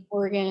State,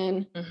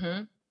 Oregon.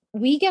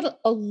 We get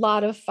a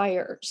lot of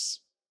fires.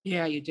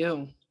 Yeah, you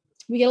do.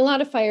 We get a lot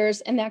of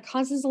fires, and that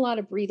causes a lot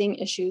of breathing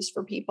issues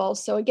for people.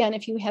 So again,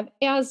 if you have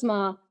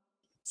asthma,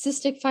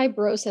 cystic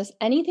fibrosis,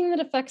 anything that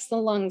affects the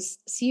lungs,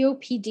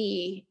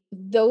 COPD,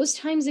 those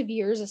times of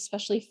years,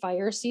 especially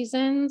fire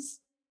seasons,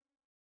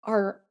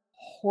 are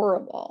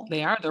horrible.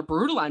 They are. They're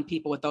brutal on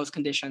people with those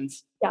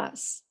conditions.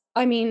 Yes.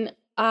 I mean,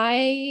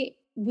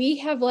 we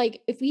have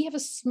if we have a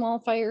small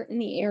fire in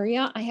the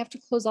area, I have to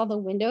close all the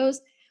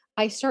windows.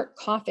 I start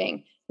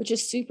coughing, which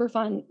is super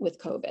fun with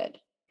COVID.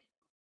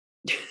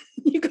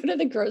 You go to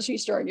the grocery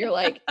store and you're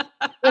like,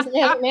 doesn't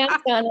have a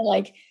mask on,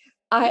 and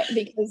I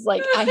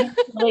have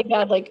really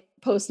bad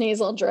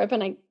post-nasal drip,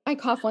 and I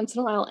cough once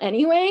in a while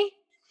anyway.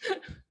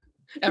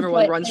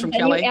 Everyone runs from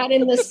Kelly. You add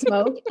in the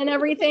smoke and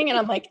everything, and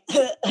I'm like,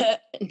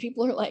 and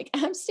people are like,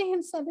 I'm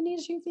staying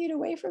 72 feet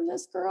away from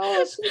this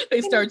girl.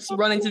 They start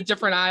running to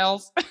different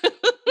aisles.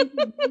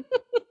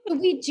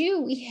 We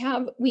do. We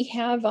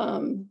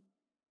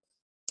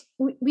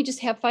just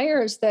have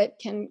fires that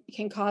can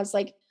cause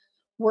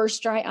worse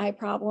dry eye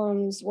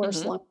problems,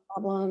 worse lung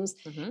problems,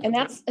 and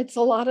it's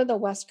a lot of the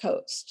West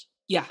Coast.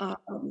 Yeah,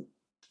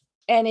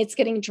 and it's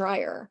getting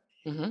drier.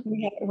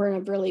 We're in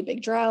a really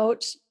big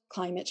drought.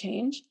 climate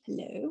change.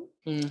 Hello.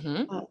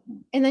 Mm-hmm.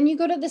 And then you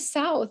go to the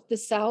South. The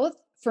South,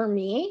 for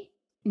me,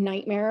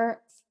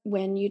 nightmare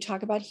when you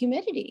talk about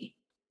humidity.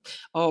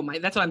 Oh my,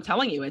 that's what I'm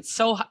telling you. It's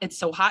so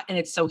hot and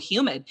it's so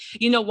humid.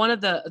 When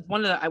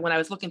I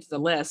was looking through the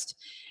list,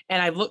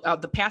 and I've looked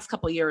the past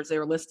couple of years, they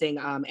were listing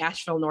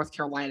Asheville, North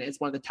Carolina is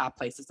one of the top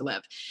places to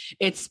live.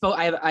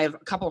 I have a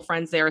couple of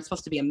friends there. It's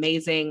supposed to be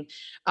amazing.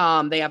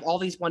 They have all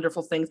these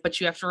wonderful things,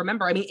 but you have to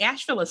remember, I mean,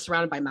 Asheville is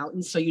surrounded by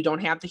mountains, so you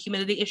don't have the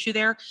humidity issue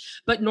there.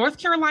 But North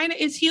Carolina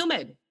is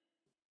humid.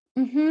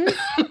 Mm-hmm.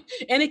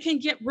 And it can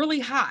get really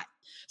hot.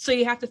 So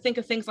you have to think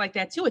of things like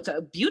that too. It's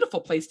a beautiful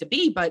place to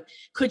be, but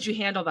could you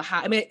handle the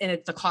hot? I mean, and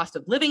it's the cost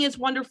of living is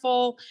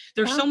wonderful.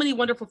 There's so many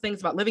wonderful things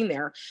about living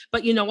there.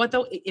 But you know what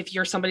though? If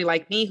you're somebody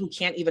like me who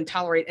can't even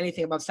tolerate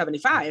anything above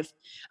 75,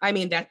 I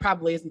mean, that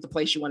probably isn't the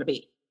place you want to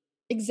be.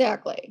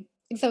 Exactly.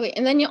 Exactly.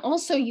 And then you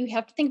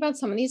have to think about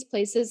some of these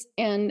places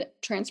and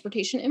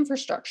transportation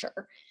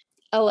infrastructure.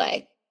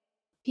 LA.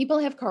 People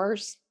have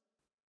cars.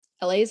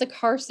 LA is a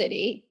car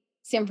city.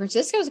 San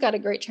Francisco's got a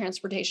great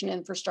transportation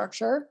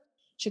infrastructure.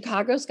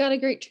 Chicago's got a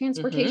great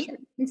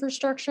transportation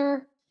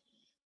infrastructure.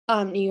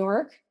 New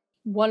York,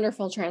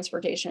 wonderful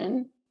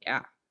transportation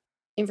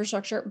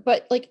infrastructure.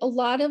 But like a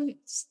lot of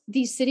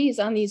these cities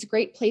on these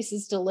great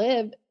places to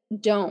live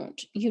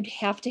don't. You'd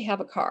have to have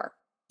a car.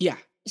 Yeah.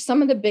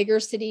 Some of the bigger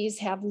cities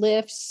have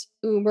Lyft,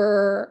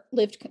 Uber,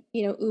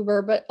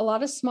 but a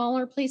lot of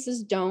smaller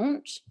places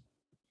don't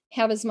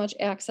have as much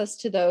access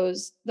to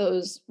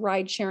those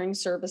ride sharing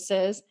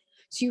services.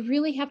 So you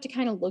really have to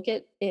kind of look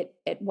at it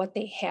at what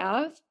they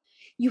have.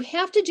 You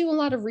have to do a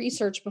lot of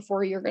research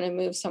before you're going to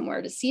move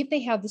somewhere to see if they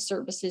have the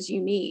services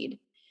you need.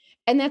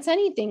 And that's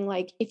anything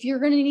like if you're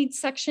going to need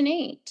Section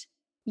 8,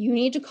 you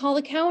need to call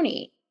the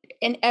county.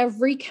 And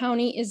every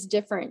county is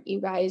different,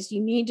 you guys.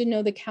 You need to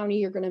know the county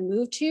you're going to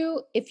move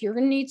to. If you're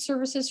going to need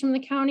services from the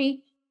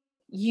county,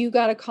 you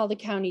got to call the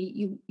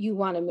county you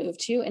want to move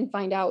to and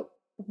find out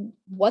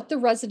what the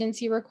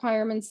residency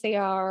requirements they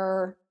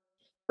are.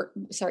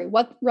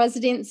 What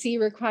residency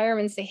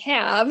requirements they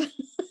have.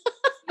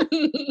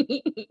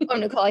 Oh,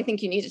 Nicole, I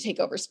think you need to take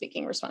over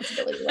speaking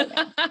responsibility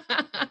right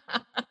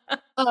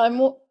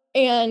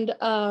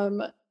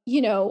now.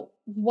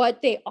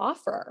 What they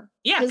offer.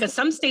 Yeah, because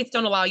some states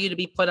don't allow you to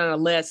be put on a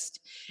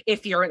list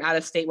if you're an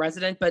out-of-state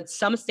resident, but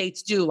some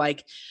states do,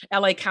 like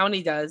LA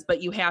County does,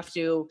 but you have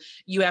to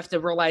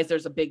realize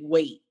there's a big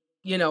wait,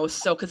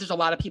 so because there's a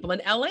lot of people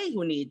in LA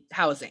who need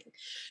housing.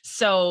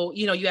 So,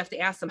 you have to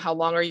ask them, how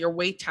long are your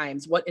wait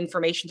times? What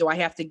information do I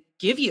have to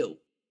give you?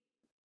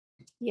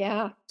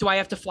 Yeah. Do I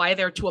have to fly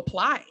there to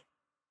apply?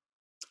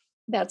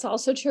 That's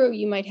also true.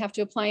 You might have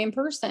to apply in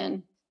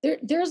person.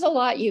 There's a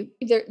lot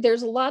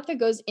there's a lot that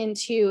goes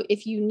into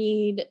if you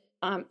need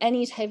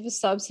any type of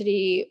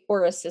subsidy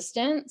or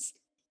assistance.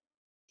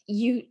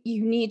 You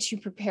need to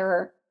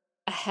prepare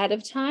ahead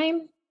of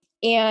time.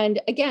 And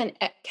again,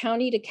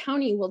 county to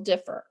county will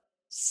differ.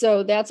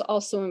 So that's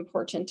also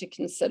important to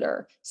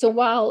consider. So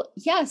while,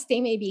 yes,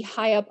 they may be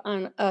high up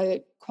on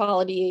a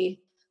quality,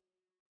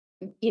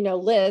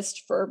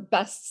 list for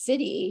best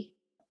city,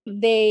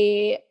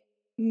 they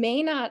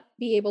may not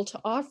be able to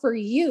offer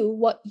you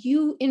what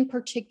you in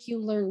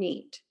particular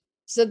need.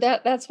 So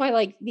that's why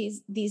like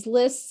these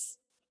lists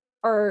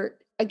are,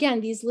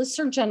 again, these lists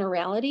are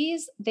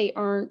generalities. They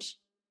aren't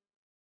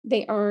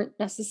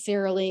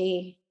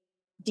necessarily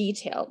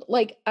detailed.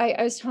 Like I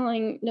was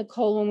telling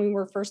Nicole when we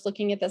were first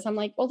looking at this, I'm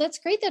like, well, that's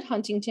great that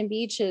Huntington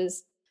Beach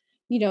is,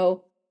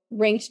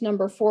 ranked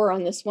number 4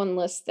 on this one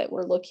list that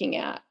we're looking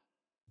at.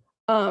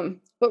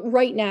 But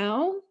right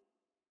now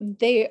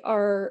they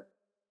are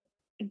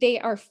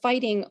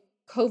fighting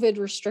COVID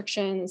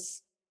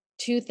restrictions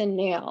tooth and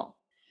nail.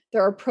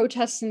 There are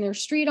protests in their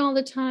street all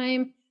the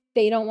time.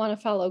 They don't want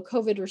to follow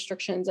COVID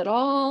restrictions at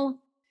all.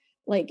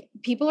 Like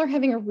people are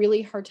having a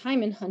really hard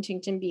time in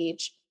Huntington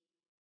Beach.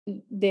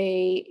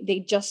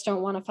 They just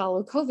don't want to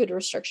follow COVID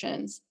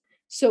restrictions.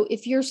 So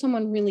if you're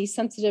someone really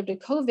sensitive to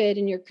COVID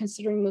and you're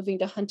considering moving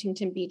to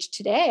Huntington Beach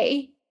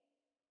today,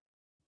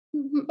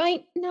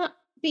 might not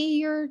be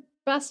your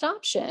best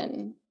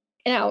option.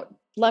 Now,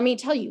 let me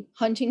tell you,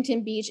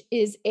 Huntington Beach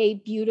is a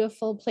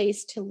beautiful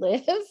place to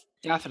live.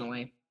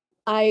 Definitely.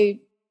 I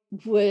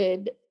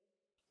would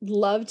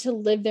love to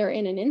live there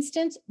in an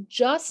instant,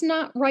 just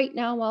not right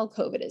now while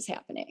COVID is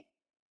happening.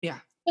 Yeah.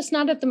 Just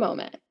not at the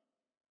moment.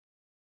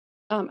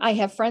 I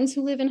have friends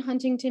who live in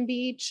Huntington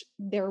Beach.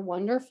 They're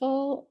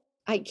wonderful.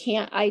 I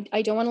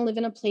don't want to live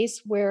in a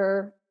place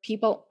where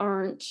people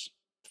aren't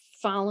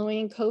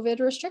following COVID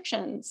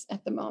restrictions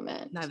at the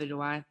moment. Neither do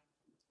I.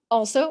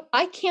 Also,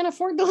 I can't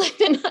afford to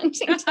live in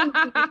Huntington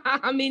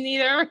Beach. Me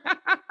neither.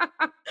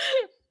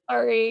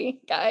 Sorry,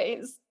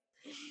 guys.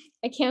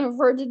 I can't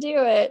afford to do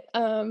it.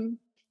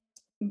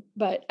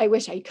 But I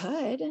wish I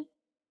could.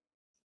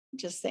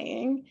 Just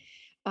saying.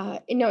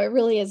 It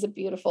really is a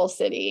beautiful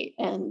city,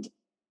 and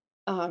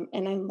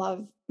I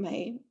love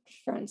my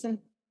friends and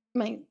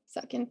my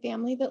second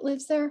family that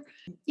lives there.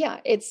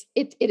 Yeah, it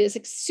is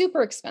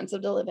super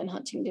expensive to live in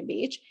Huntington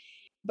Beach,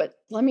 but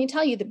let me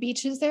tell you, the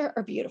beaches there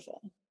are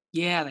beautiful.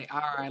 Yeah, they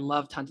are. I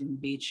loved Huntington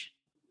Beach.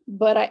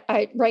 But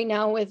I right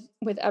now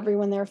with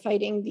everyone there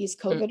fighting these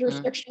COVID Mm-mm.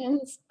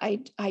 restrictions,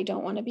 I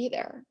don't want to be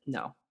there.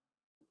 No.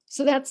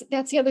 So that's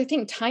the other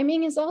thing.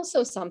 Timing is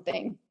also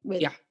something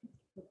with Yeah.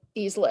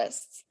 these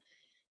lists.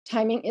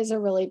 Timing is a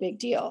really big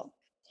deal.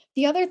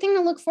 The other thing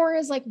to look for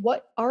is like,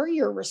 what are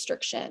your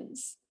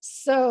restrictions?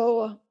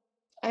 So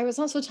I was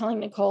also telling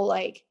Nicole,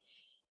 like,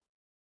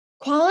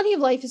 quality of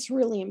life is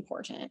really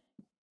important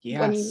when you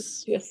move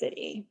Yes. to a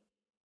city,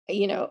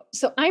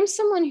 So I'm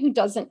someone who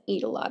doesn't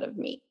eat a lot of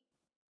meat,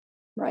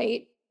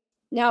 right?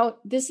 Now,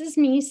 this is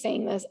me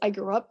saying this. I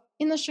grew up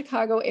in the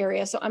Chicago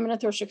area, so I'm going to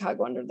throw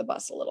Chicago under the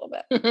bus a little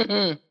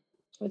bit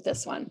with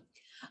this one.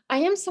 I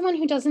am someone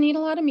who doesn't eat a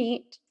lot of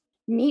meat.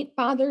 Meat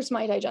bothers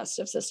my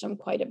digestive system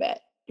quite a bit.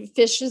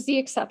 Fish is the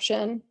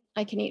exception.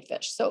 I can eat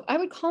fish. So I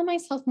would call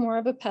myself more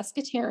of a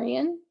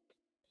pescatarian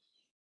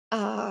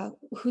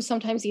who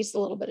sometimes eats a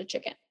little bit of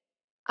chicken.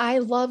 I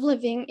love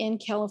living in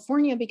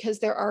California because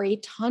there are a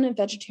ton of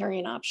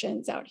vegetarian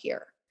options out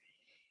here.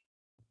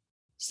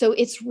 So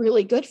it's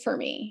really good for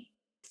me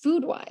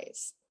food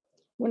wise.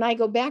 When I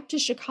go back to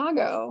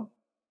Chicago,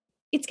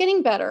 it's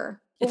getting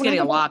better. It's getting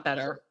a lot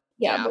better.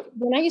 Yeah. But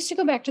when I used to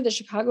go back to the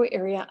Chicago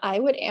area,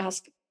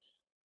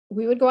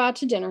 we would go out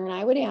to dinner and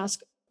I would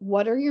ask,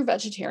 what are your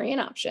vegetarian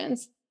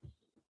options?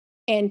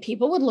 And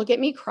people would look at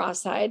me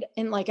cross-eyed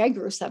and like I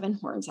grew 7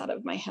 horns out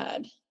of my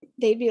head.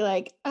 They'd be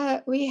like,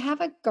 we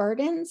have a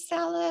garden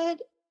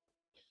salad.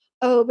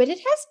 Oh, but it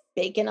has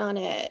bacon on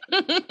it.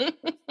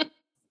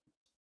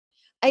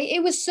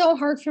 It was so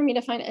hard for me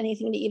to find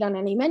anything to eat on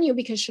any menu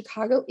because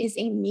Chicago is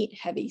a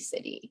meat-heavy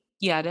city.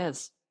 Yeah, it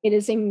is. It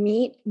is a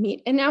meat.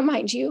 And now,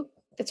 mind you,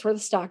 that's where the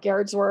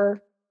stockyards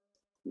were.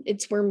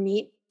 It's where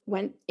meat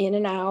went in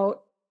and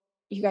out.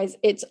 You guys,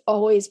 it's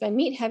always been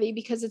meat heavy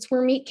because it's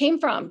where meat came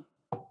from.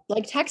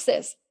 Like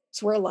Texas,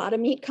 it's where a lot of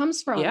meat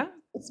comes from. Yeah.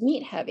 It's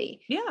meat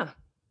heavy. Yeah.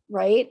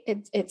 Right?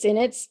 It's in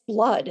its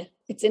blood.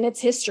 It's in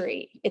its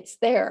history. It's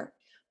there.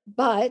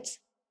 But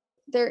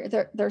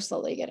they're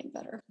slowly getting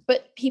better.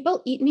 But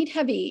people eat meat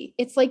heavy.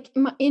 It's like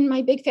in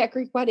my big fat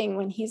Greek wedding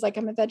when he's like,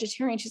 I'm a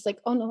vegetarian. She's like,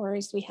 oh, no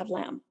worries. We have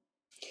lamb.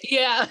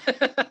 Yeah.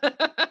 Felt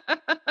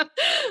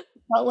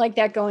like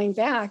that going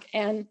back.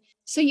 And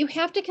so you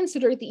have to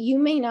consider that you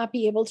may not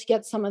be able to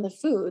get some of the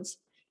foods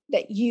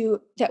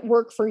that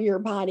work for your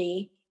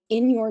body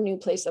in your new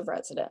place of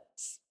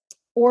residence.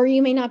 Or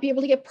you may not be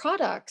able to get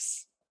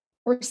products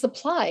or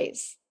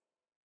supplies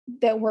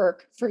that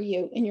work for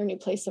you in your new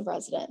place of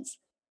residence.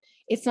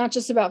 It's not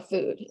just about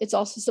food. It's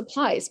also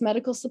supplies.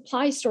 Medical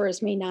supply stores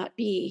they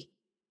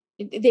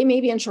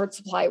may be in short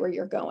supply where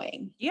you're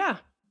going. Yeah.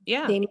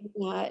 Yeah. They may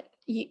not.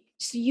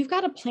 So you've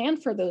got to plan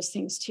for those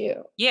things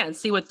too. Yeah. And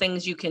see what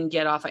things you can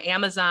get off of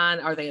Amazon.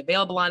 Are they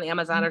available on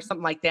Amazon or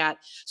something like that?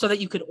 So that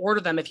you could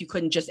order them if you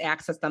couldn't just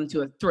access them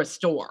through a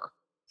store.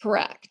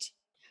 Correct.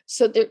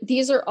 So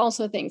these are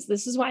also things.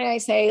 This is why I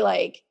say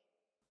like,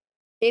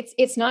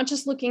 it's not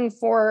just looking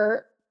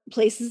for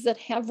places that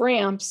have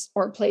ramps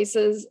or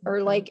places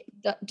or like,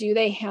 do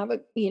they have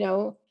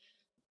an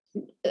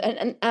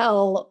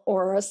L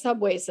or a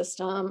subway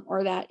system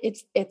or that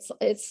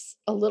it's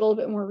a little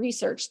bit more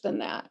research than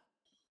that.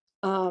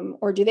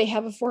 Or do they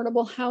have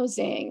affordable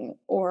housing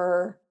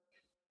or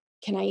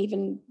can I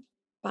even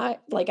buy,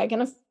 like I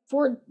can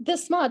afford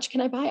this much.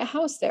 Can I buy a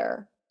house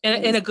there?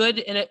 In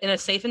a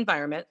safe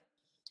environment,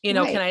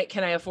 right.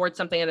 can I afford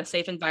something in a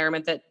safe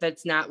environment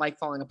that's not like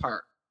falling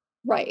apart?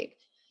 Right.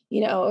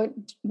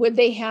 Would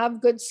they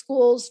have good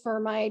schools for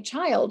my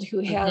child who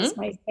has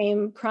my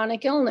same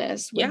chronic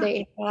illness? Would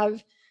they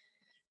have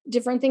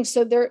different things?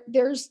 So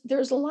there's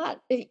a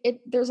lot.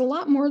 There's a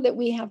lot more that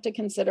we have to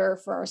consider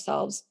for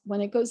ourselves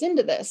when it goes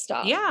into this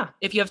stuff. Yeah.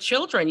 If you have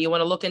children, you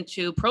want to look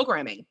into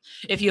programming.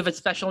 If you have a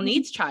special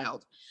needs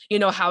child,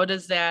 how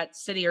does that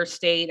city or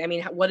state,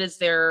 what is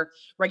their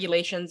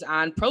regulations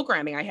on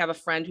programming? I have a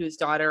friend whose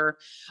daughter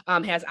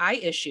has eye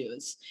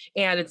issues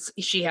and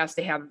she has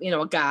to have,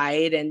 a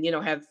guide and,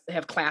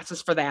 have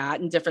classes for that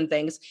and different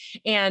things.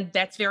 And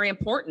that's very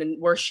important. And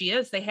where she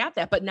is, they have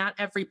that, but not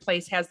every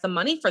place has the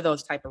money for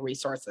those type of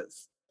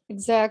resources.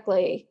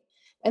 Exactly.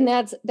 And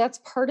that's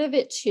part of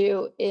it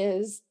too,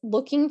 is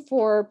looking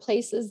for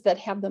places that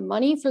have the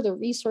money for the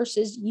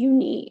resources you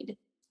need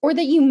or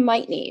that you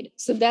might need.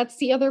 So that's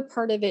the other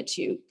part of it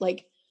too.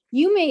 Like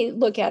you may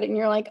look at it and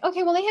you're like,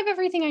 okay, well, they have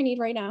everything I need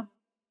right now.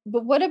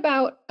 But what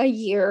about a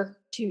year,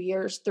 2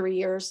 years, 3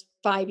 years,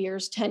 5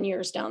 years, 10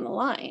 years down the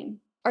line?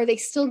 Are they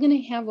still going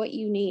to have what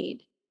you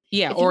need?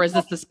 Yeah. Or is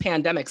this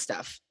pandemic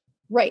stuff?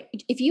 Right.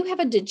 If you have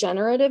a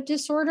degenerative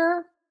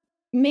disorder,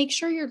 make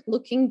sure you're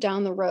looking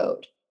down the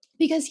road.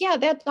 Because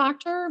that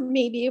doctor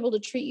may be able to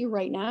treat you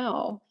right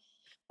now,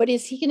 but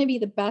is he going to be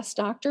the best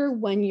doctor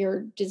when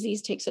your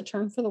disease takes a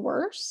turn for the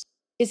worse?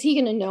 Is he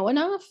going to know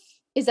enough?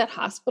 Is that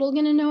hospital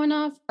going to know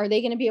enough? Are they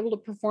going to be able to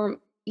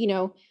perform,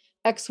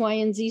 X, Y,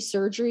 and Z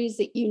surgeries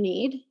that you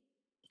need?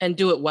 And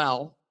do it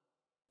well.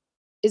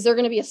 Is there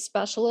going to be a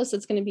specialist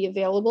that's going to be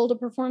available to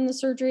perform the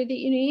surgery that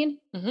you need?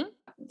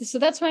 Mm-hmm. So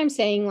that's why I'm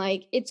saying,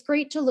 like, it's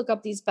great to look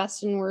up these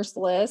best and worst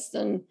lists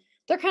and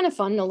they're kind of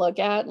fun to look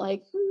at.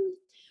 Like,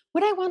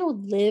 would I want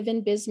to live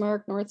in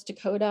Bismarck, North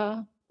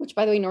Dakota? Which,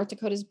 by the way, North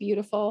Dakota is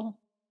beautiful.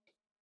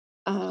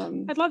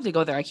 I'd love to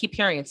go there. I keep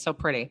hearing it's so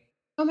pretty.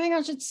 Oh my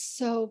gosh, it's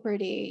so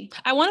pretty.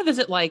 I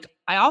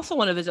also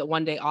want to visit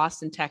one day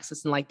Austin,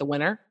 Texas in like the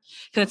winter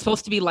because it's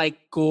supposed to be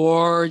like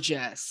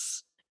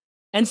gorgeous.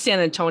 And San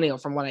Antonio,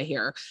 from what I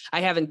hear.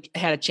 I haven't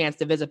had a chance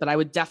to visit, but I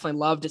would definitely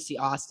love to see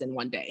Austin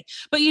one day.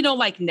 But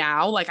like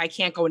now, like I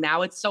can't go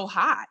now. It's so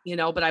hot,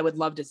 but I would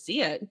love to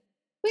see it.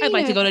 But, I'd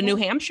like to go to New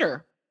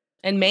Hampshire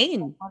and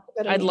Maine.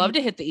 I'd love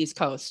to hit the East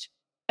Coast.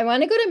 I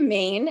want to go to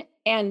Maine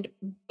and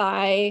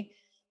buy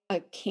a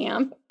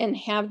camp and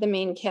have the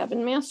Maine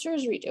cabin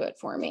masters redo it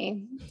for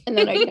me. And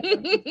then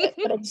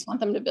but I just want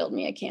them to build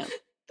me a camp.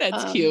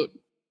 That's cute.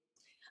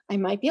 I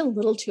might be a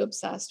little too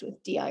obsessed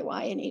with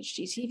DIY and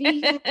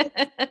HGTV.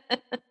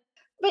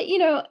 But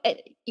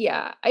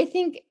yeah, I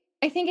think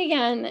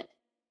again,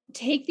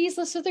 take these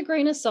lists with a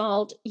grain of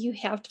salt. You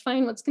have to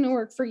find what's going to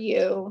work for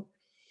you.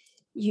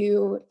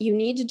 You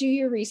need to do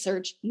your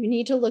research. You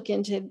need to look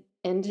into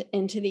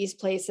these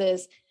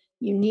places.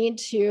 You need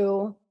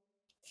to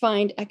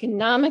find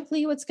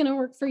economically what's going to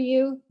work for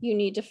you. You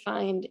need to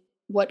find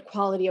what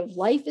quality of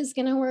life is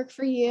going to work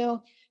for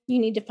you. You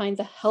need to find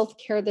the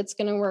healthcare that's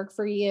going to work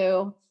for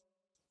you.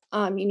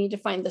 You need to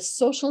find the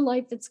social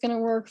life that's going to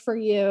work for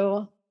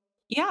you.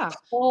 Yeah.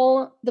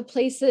 All the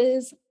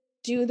places,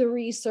 do the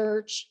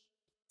research.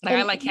 Like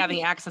I like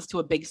having access to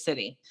a big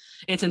city.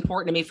 It's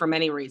important to me for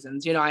many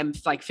reasons. I'm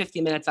like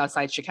 50 minutes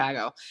outside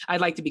Chicago.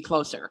 I'd like to be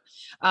closer.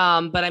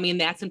 But I mean,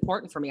 that's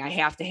important for me. I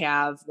have to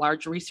have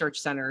large research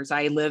centers.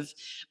 I live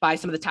by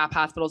some of the top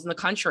hospitals in the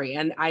country,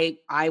 and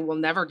I will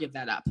never give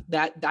that up.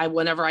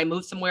 Whenever I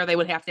move somewhere, they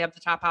would have to have the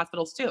top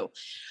hospitals too.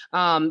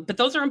 But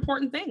those are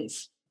important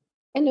things.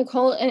 And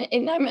Nicole,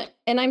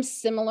 and I'm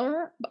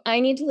similar. I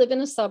need to live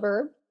in a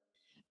suburb.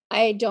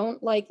 I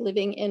don't like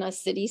living in a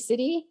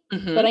city,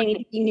 but I need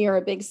to be near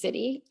a big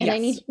city, and I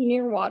need to be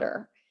near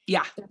water.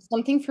 Yeah. There's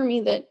something for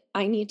me that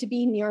I need to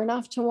be near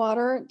enough to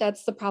water.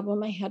 That's the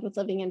problem I had with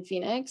living in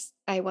Phoenix.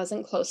 I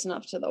wasn't close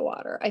enough to the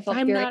water.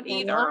 I'm not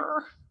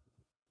either.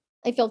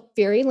 I felt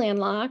very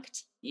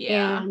landlocked.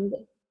 Yeah. And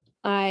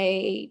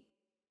I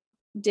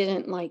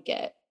didn't like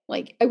it.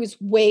 Like I was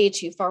way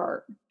too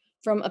far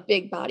from a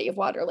big body of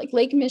water. Like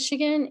Lake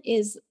Michigan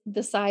is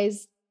the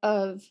size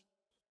of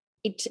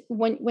it.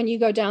 When you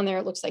go down there,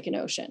 it looks like an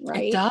ocean,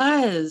 right? It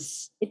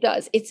does. It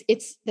does.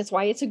 It's that's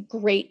why it's a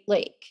great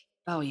lake.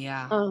 Oh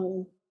yeah.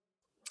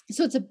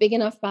 So it's a big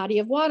enough body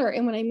of water.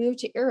 And when I moved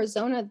to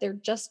Arizona, they're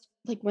just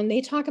like, when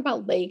they talk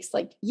about lakes,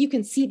 like you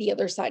can see the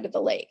other side of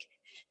the lake.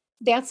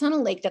 That's not a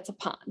lake, that's a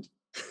pond.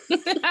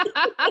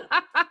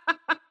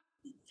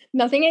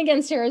 Nothing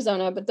against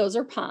Arizona, but those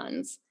are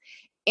ponds.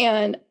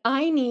 And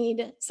I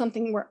need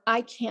something where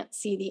I can't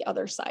see the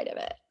other side of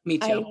it. Me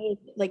too. I need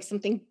like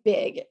something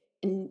big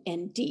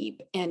and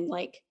deep and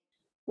like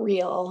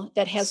real,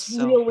 that has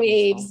real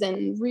waves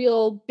and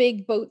real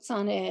big boats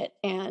on it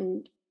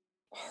and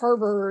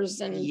harbors.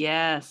 And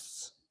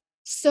yes.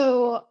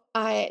 So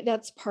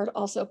that's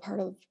also part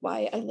of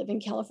why I live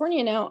in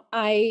California now.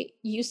 I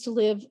used to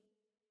live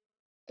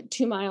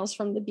 2 miles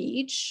from the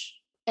beach,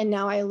 and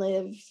now I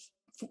live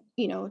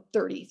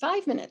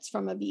 35 minutes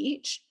from a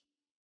beach,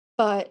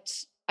 but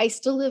I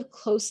still live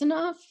close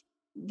enough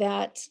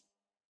that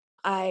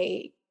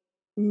I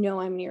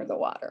know I'm near the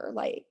water.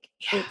 Like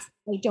I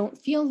don't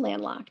feel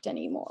landlocked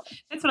anymore.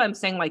 That's what I'm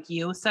saying. Like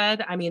you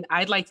said, I mean,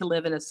 I'd like to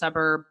live in a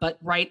suburb, but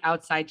right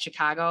outside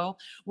Chicago,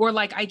 where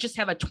like I just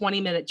have a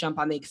 20-minute jump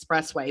on the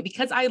expressway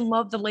because I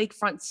love the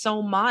lakefront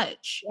so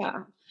much.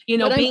 Yeah.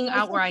 But being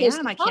out where I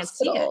am, I can't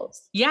see it.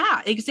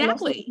 Yeah,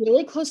 exactly. I'm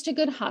really close to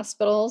good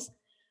hospitals.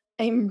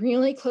 I'm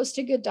really close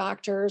to good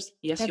doctors.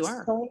 Yes, That's you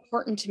are. So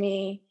important to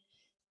me.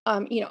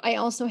 I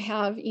also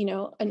have,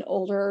 an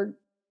older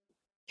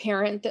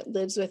parent that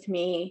lives with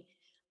me.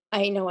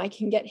 I know I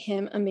can get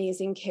him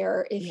amazing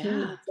care if he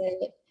needs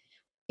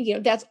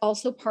it. That's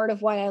also part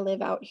of why I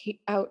live out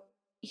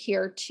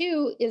here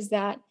too, is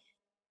that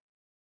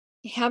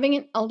having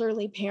an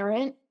elderly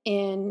parent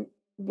in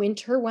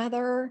winter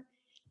weather,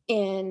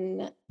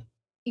 in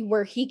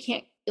where he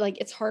can't, like,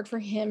 it's hard for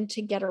him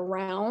to get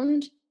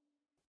around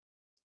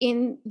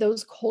in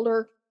those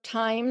colder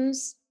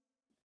times.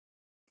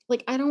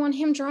 Like, I don't want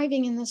him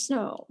driving in the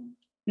snow.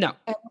 No.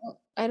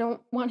 I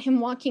don't want him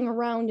walking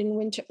around in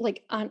winter,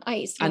 like on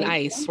ice. On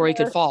ice where he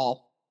could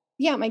fall.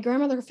 Yeah, my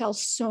grandmother fell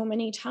so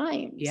many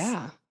times.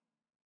 Yeah.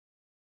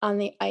 On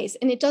the ice.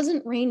 And it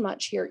doesn't rain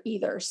much here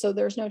either. So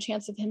there's no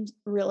chance of him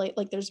really,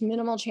 like, there's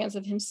minimal chance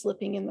of him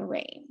slipping in the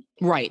rain.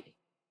 Right.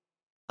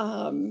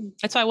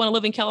 That's why I want to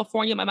live in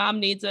California. My mom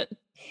needs it.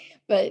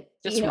 But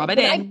just rub it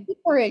in. I pay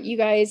for it, you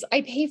guys. I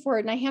pay for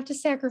it, and I have to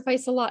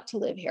sacrifice a lot to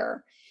live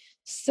here.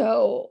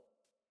 So,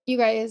 you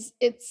guys,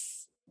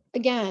 it's,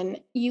 again,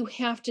 you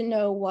have to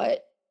know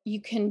what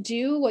you can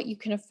do, what you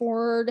can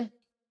afford.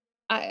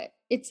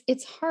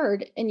 It's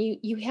hard, and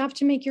you have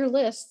to make your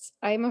lists.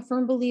 I'm a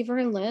firm believer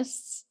in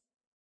lists.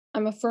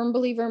 I'm a firm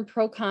believer in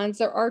pro cons.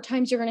 There are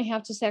times you're going to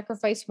have to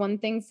sacrifice one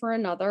thing for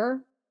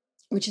another.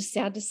 which is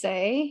sad to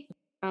say.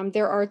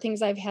 There are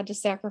things I've had to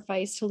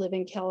sacrifice to live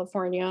in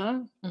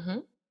California. Mm-hmm.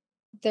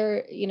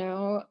 There,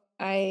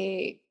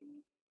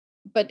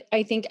 but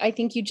I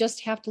think you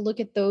just have to look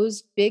at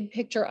those big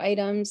picture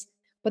items,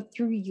 but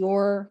through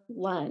your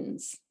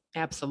lens.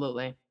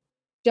 Absolutely.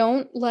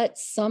 Don't let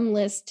some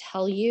list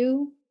tell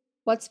you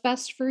what's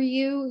best for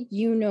you.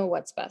 You know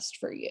what's best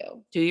for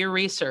you. Do your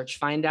research,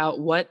 find out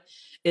what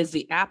is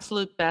the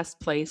absolute best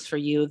place for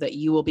you that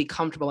you will be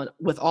comfortable in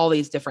with all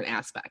these different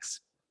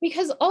aspects.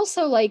 Because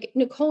also, like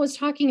Nicole was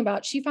talking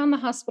about, she found the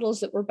hospitals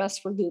that were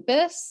best for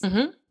lupus.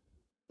 Mm-hmm.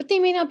 But they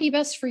may not be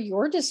best for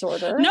your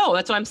disorder. No,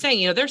 that's what I'm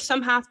saying. There's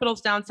some hospitals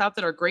down south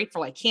that are great for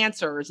like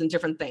cancers and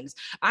different things.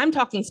 I'm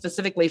talking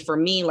specifically for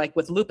me, like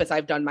with lupus,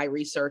 I've done my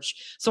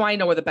research. So I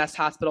know where the best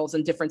hospitals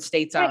in different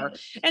states are. Right.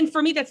 And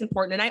for me, that's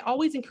important. And I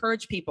always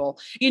encourage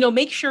people,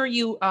 make sure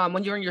you,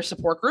 when you're in your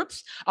support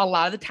groups, a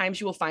lot of the times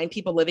you will find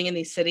people living in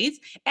these cities,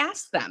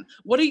 ask them,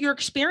 what are your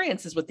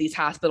experiences with these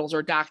hospitals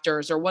or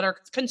doctors, or what are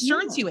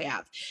concerns you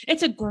have?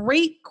 It's a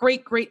great,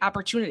 great, great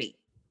opportunity.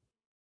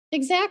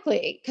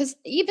 Exactly. Because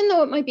even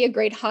though it might be a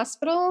great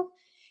hospital,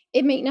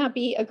 it may not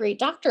be a great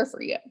doctor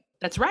for you.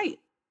 That's right.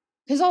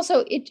 Because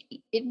also and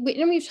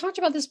we've talked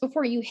about this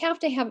before, you have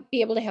to be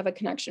able to have a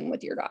connection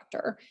with your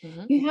doctor.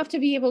 Mm-hmm. You have to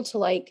be able to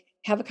like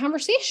have a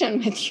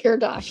conversation with your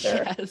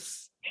doctor.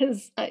 Yes.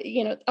 Because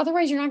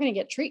otherwise you're not going to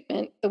get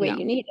treatment the way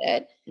you need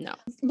it. No.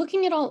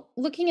 Looking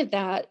at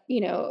that,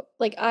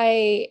 like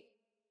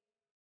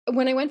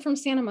when I went from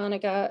Santa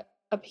Monica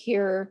up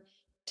here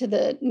to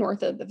the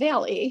north of the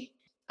valley,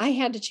 I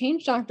had to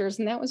change doctors,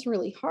 and that was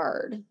really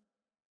hard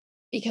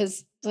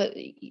because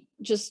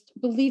just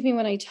believe me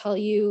when I tell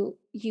you,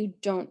 you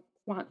don't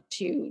want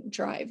to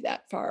drive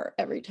that far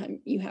every time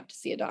you have to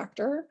see a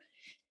doctor.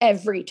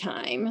 Every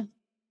time.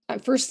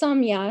 For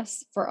some,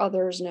 yes. For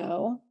others,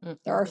 no. Mm-hmm.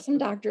 There are some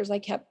doctors I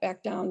kept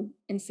back down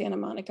in Santa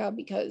Monica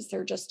because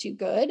they're just too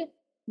good,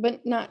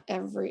 but not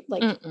every,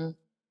 not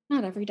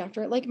every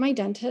doctor. Like my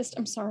dentist,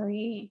 I'm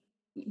sorry,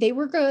 they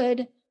were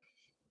good,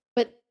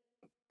 but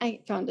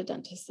I found a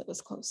dentist that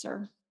was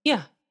closer.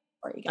 Yeah,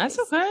 that's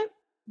okay.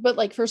 But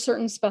like for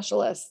certain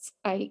specialists,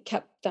 I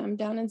kept them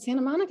down in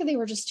Santa Monica. They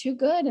were just too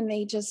good, and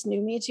they just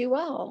knew me too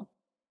well.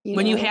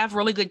 When you have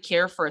really good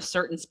care for a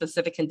certain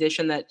specific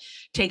condition that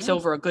takes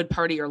over a good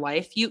part of your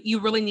life, you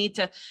really need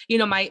to,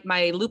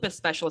 my lupus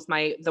specialist,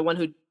 the one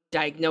who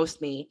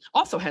diagnosed me,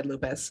 also had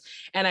lupus.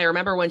 And I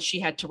remember when she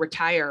had to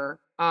retire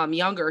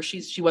younger,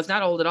 she was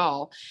not old at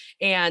all,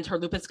 and her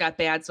lupus got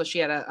bad, so she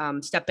had to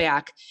step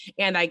back.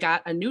 And I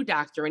got a new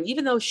doctor, and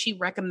even though she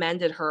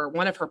recommended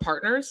one of her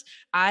partners,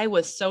 I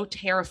was so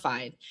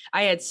terrified.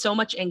 I had so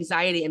much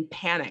anxiety and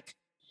panic.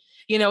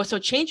 So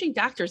changing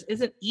doctors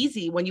isn't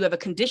easy when you have a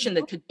condition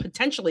that could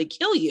potentially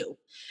kill you.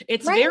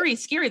 It's very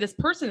scary. This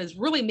person is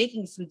really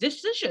making some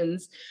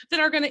decisions that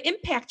are going to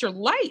impact your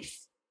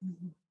life.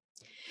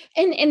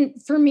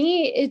 And for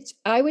me,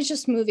 I was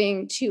just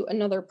moving to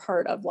another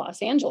part of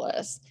Los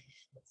Angeles.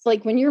 It's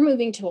like when you're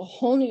moving to a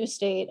whole new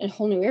state and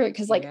whole new area,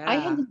 because I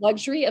had the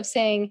luxury of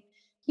saying,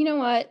 you know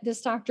what,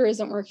 this doctor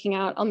isn't working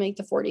out. I'll make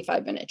the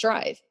 45-minute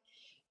drive.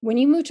 When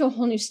you move to a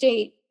whole new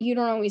state, you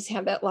don't always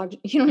have that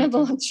luxury. You don't have the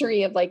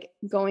luxury of like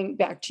going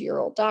back to your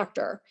old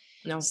doctor.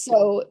 No.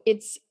 So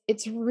it's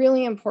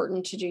really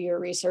important to do your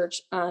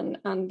research on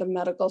the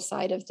medical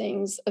side of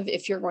things, of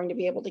if you're going to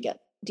be able to get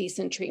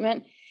decent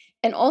treatment,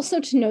 and also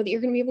to know that you're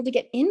going to be able to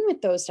get in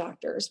with those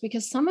doctors,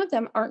 because some of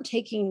them aren't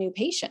taking new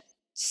patients.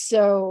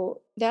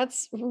 So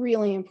that's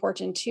really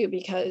important too,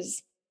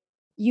 because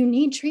you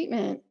need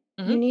treatment.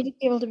 Mm-hmm. You need to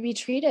be able to be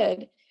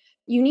treated.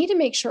 You need to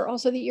make sure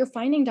also that you're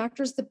finding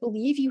doctors that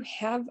believe you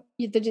have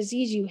the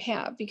disease you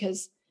have,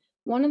 because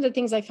one of the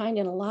things I find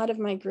in a lot of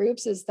my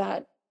groups is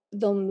that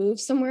they'll move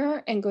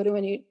somewhere and go to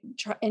a new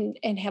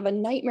and have a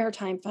nightmare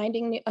time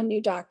finding a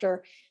new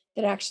doctor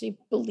that actually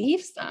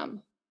believes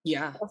them.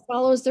 Yeah. Or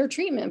follows their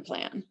treatment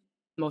plan.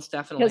 Most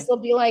definitely. Because they'll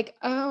be like,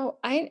 oh,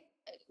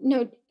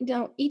 no,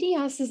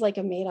 EDS is like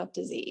a made up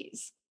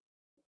disease,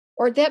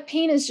 or that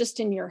pain is just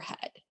in your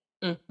head.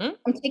 Mm-hmm.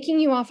 I'm taking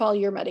you off all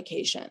your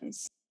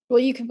medications. Well,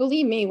 you can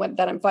believe me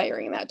that I'm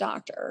firing that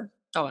doctor.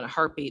 Oh, in a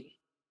heartbeat.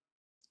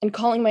 And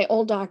calling my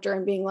old doctor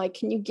and being like,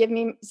 can you give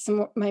me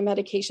some of my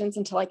medications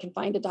until I can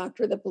find a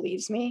doctor that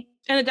believes me?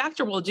 And a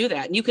doctor will do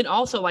that. And you can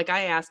also, like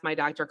I asked my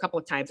doctor a couple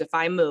of times, if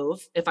I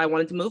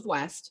wanted to move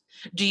west,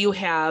 do you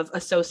have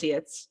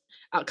associates,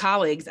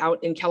 colleagues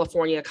out in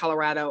California,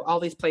 Colorado, all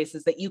these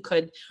places that you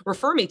could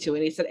refer me to?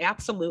 And he said,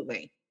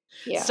 absolutely.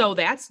 Yeah. So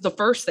that's the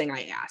first thing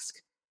I ask.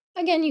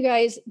 Again, you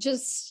guys,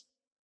 just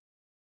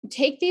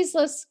take these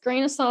lists,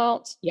 grain of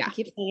salt. Yeah. I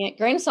keep saying it,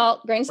 grain of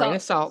salt.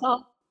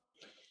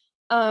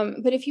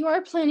 But if you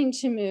are planning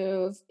to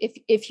move,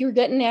 if you're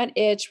getting that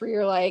itch where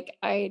you're like,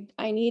 I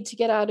need to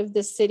get out of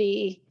this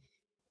city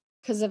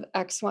because of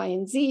X, Y,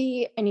 and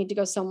Z, I need to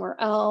go somewhere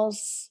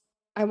else.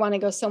 I want to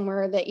go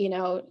somewhere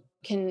that,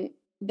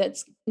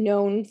 that's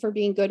known for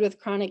being good with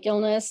chronic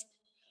illness.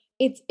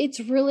 It's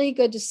really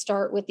good to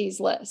start with these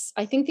lists.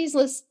 I think these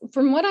lists,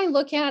 from what I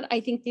look at,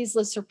 I think these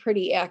lists are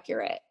pretty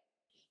accurate.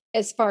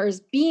 as far as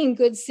being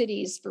good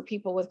cities for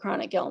people with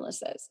chronic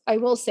illnesses. I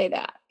will say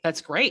that.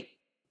 That's great.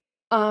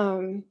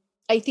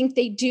 I think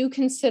they do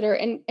consider,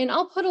 and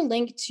I'll put a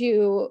link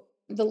to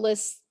the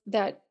list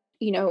that,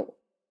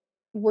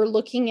 we're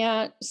looking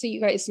at so you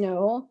guys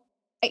know,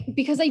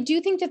 because I do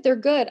think that they're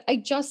good. I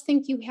just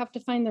think you have to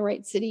find the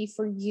right city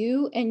for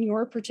you and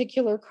your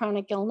particular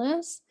chronic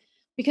illness,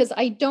 because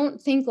I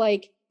don't think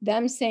like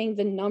them saying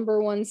the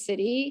number one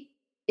city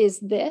is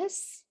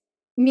this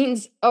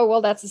means, oh,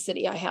 well, that's a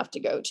city I have to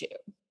go to.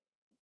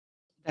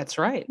 That's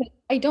right.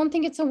 I don't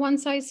think it's a one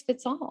size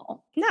fits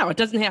all. No, it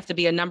doesn't have to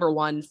be a number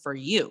one for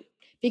you.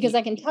 Because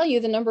I can tell you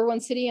the number one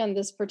city on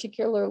this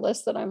particular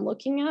list that I'm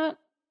looking at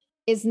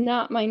is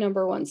not my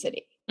number one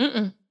city.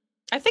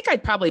 I think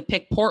I'd probably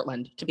pick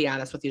Portland, to be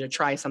honest with you, to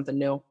try something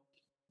new.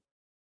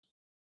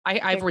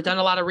 I've done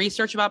a lot of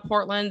research about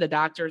Portland, the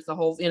doctors, the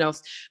whole,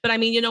 but I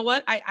mean, you know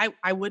what?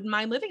 I wouldn't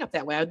mind living up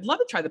that way. I'd love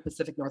to try the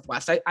Pacific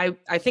Northwest. I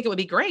think it would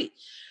be great.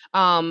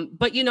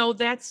 But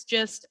that's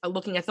just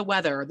looking at the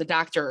weather, the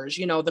doctors,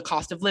 the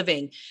cost of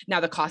living.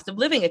 Now the cost of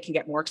living, it can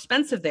get more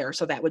expensive there.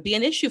 So that would be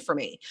an issue for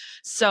me.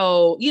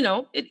 So,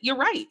 you're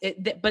right.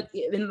 But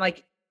in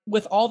like,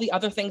 with all the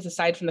other things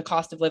aside from the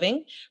cost of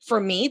living,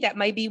 for me, that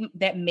may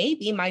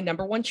be my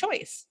number one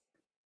choice,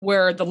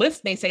 where the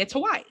list may say it's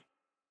Hawaii.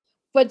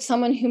 But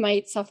someone who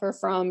might suffer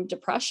from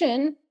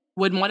depression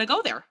wouldn't want to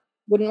go there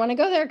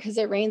because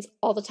it rains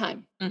all the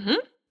time.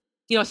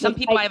 Some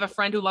people, I have a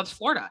friend who loves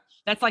Florida.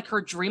 That's like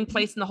her dream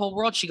place in the whole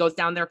world. She goes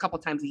down there a couple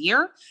times a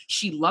year.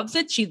 She loves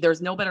it.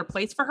 There's no better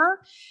place for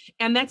her.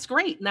 And that's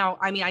great. Now,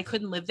 I mean, I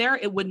couldn't live there.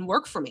 It wouldn't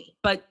work for me,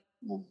 but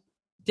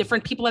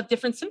different people have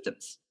different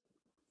symptoms.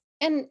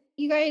 And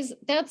you guys,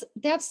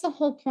 that's the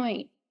whole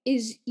point,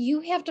 is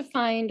you have to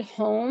find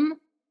home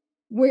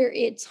where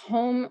it's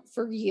home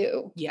for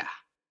you. Yeah.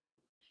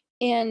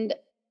 And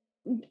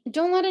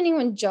don't let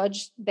anyone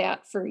judge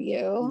that for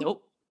you.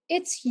 Nope.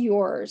 It's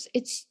yours.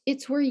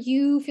 It's where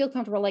you feel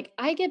comfortable. Like,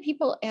 I get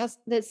people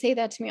that say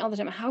that to me all the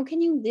time. How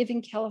can you live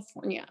in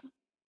California?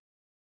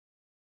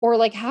 Or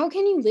like, how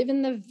can you live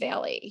in the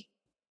Valley?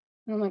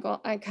 And I'm like,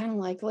 well, I kind of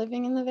like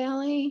living in the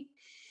Valley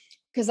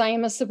because I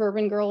am a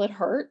suburban girl at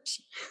heart.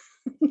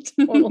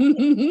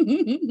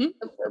 Totally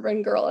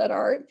suburban girl at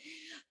heart.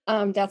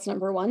 That's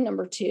number one.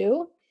 Number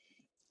two,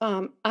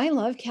 I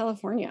love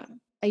California.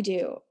 I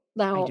do.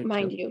 Now,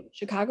 mind you,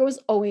 Chicago is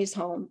always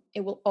home.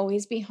 It will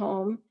always be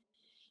home.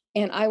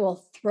 And I will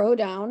throw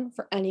down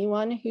for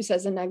anyone who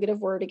says a negative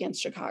word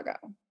against Chicago.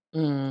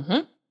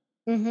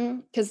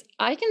 Because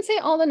I can say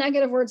all the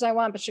negative words I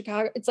want, but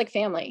Chicago, it's like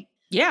family.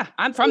 Yeah,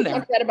 I'm from there.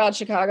 I said about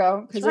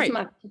Chicago because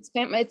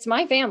it's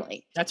my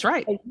family. That's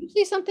right. If you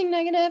say something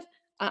negative,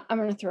 I'm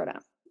going to throw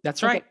down.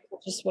 That's right.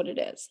 That's just what it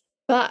is.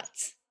 But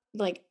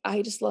like,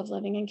 I just love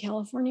living in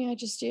California. I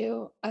just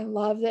do. I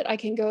love that I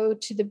can go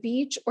to the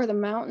beach or the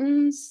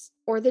mountains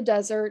or the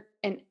desert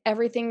and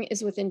everything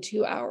is within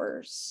 2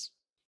 hours.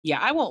 Yeah,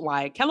 I won't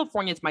lie.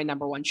 California is my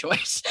number one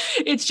choice.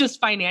 It's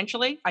just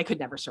financially, I could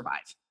never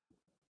survive.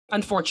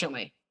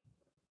 Unfortunately.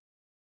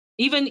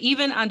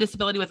 Even on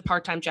disability with a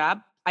part-time job,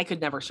 I could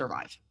never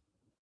survive.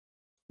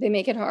 They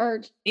make it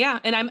hard. Yeah.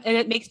 And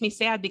it makes me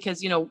sad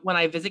because, when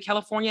I visit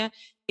California,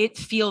 it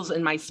feels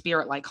in my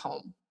spirit like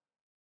home.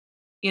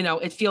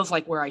 It feels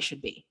like where I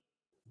should be.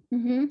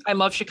 I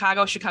love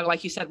Chicago. Chicago,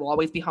 like you said, will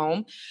always be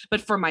home.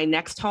 But for my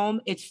next home,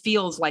 it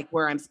feels like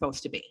where I'm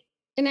supposed to be.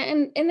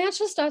 And that's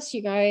just us,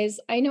 you guys.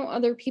 I know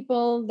other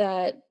people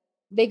that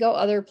they go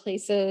other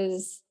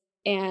places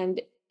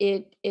and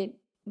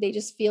they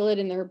just feel it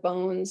in their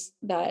bones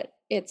that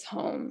it's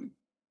home.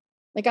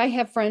 Like, I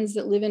have friends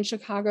that live in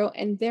Chicago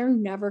and they're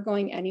never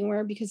going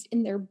anywhere because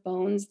in their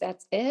bones,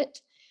 that's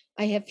it.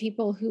 I have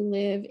people who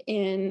live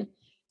in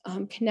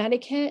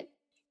Connecticut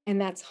and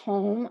that's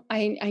home.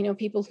 I know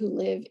people who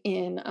live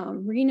in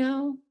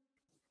Reno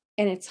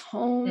and it's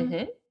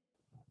home.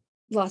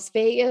 Las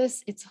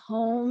Vegas, it's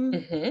home.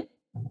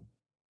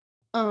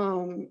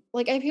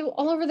 Like, I have people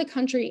all over the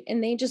country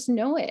and they just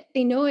know it.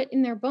 They know it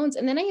in their bones.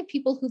 And then I have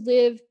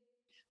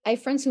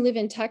friends who live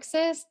in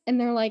Texas and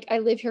they're like, I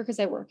live here because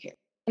I work here.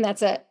 And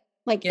that's it.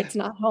 Like, It's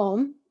not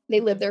home.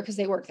 They live there because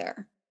they work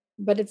there,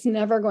 but it's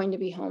never going to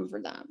be home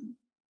for them.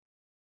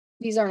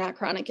 These are not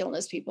chronic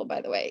illness people,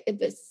 by the way.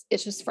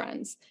 It's just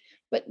friends.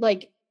 But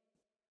like,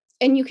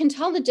 and you can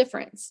tell the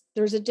difference.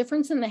 There's a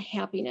difference in the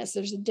happiness.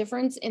 There's a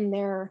difference in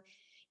their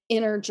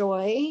inner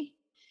joy.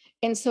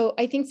 And so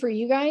I think for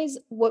you guys,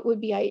 what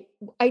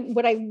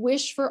I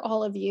wish for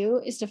all of you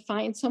is to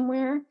find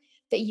somewhere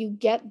that you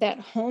get that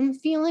home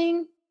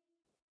feeling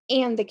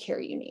and the care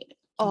you need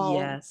all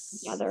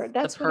together.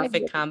 That's the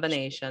perfect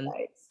combination.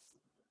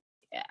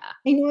 Yeah.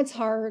 I know it's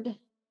hard.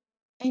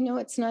 I know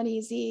it's not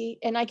easy.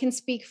 And I can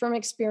speak from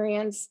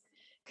experience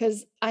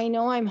because I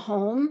know I'm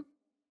home,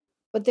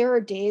 but there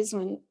are days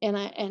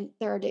there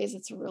are days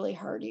it's really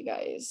hard, you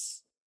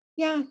guys.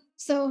 Yeah.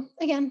 So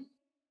again,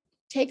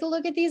 take a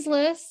look at these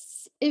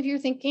lists if you're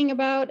thinking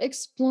about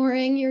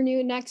exploring your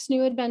next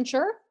new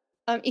adventure.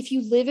 If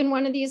you live in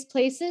one of these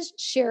places,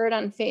 share it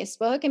on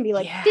Facebook and be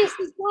like, Yeah. this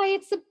is why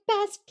it's the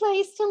best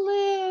place to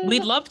live.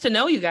 We'd love to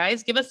know, you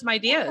guys. Give us some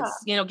ideas.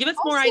 Give us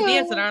more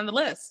ideas that are on the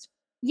list.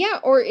 Yeah.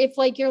 Or if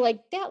like, you're like,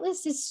 that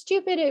list is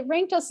stupid, it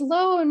ranked us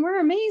low and we're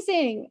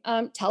amazing.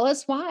 Tell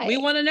us why. We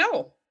want to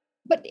know.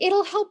 But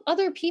it'll help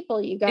other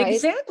people, you guys.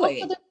 Exactly.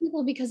 Help other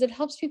people, because it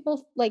helps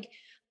people. Like,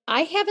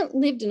 I haven't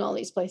lived in all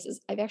these places.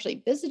 I've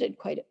actually visited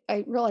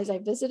I realize I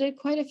visited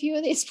quite a few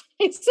of these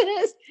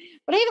places,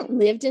 but I haven't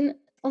lived in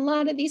a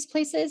lot of these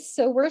places.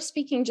 So we're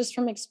speaking just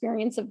from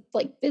experience of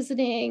like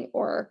visiting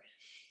or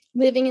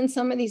living in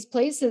some of these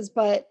places.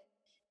 But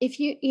if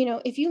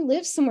you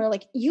live somewhere,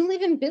 like you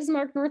live in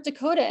Bismarck, North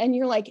Dakota, and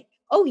you're like,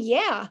 oh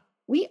yeah,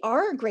 we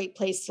are a great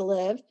place to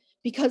live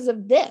because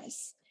of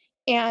this.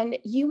 And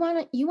you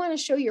want to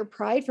show your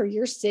pride for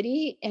your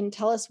city and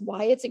tell us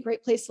why it's a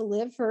great place to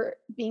live for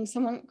being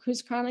someone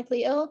who's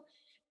chronically ill.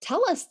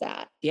 Tell us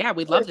that. Yeah,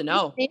 we'd love to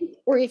know.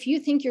 Or if you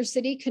think your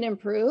city could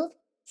improve,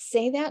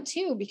 say that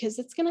too, because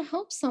it's going to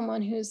help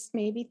someone who's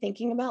maybe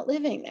thinking about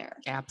living there.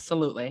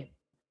 Absolutely.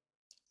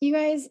 You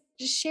guys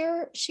just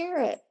share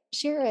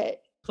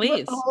it.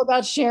 Please. We're all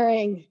about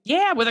sharing.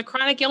 Yeah, we're the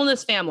chronic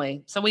illness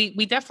family. So we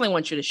definitely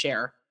want you to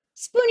share.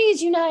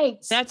 Spoonies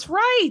unite. That's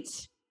right.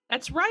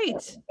 That's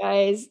right.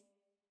 Guys,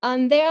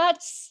 on that,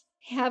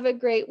 have a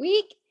great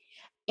week,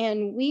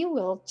 and we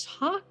will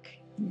talk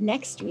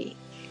next week.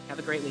 Have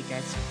a great week,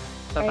 guys.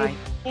 Bye-bye.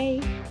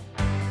 Bye.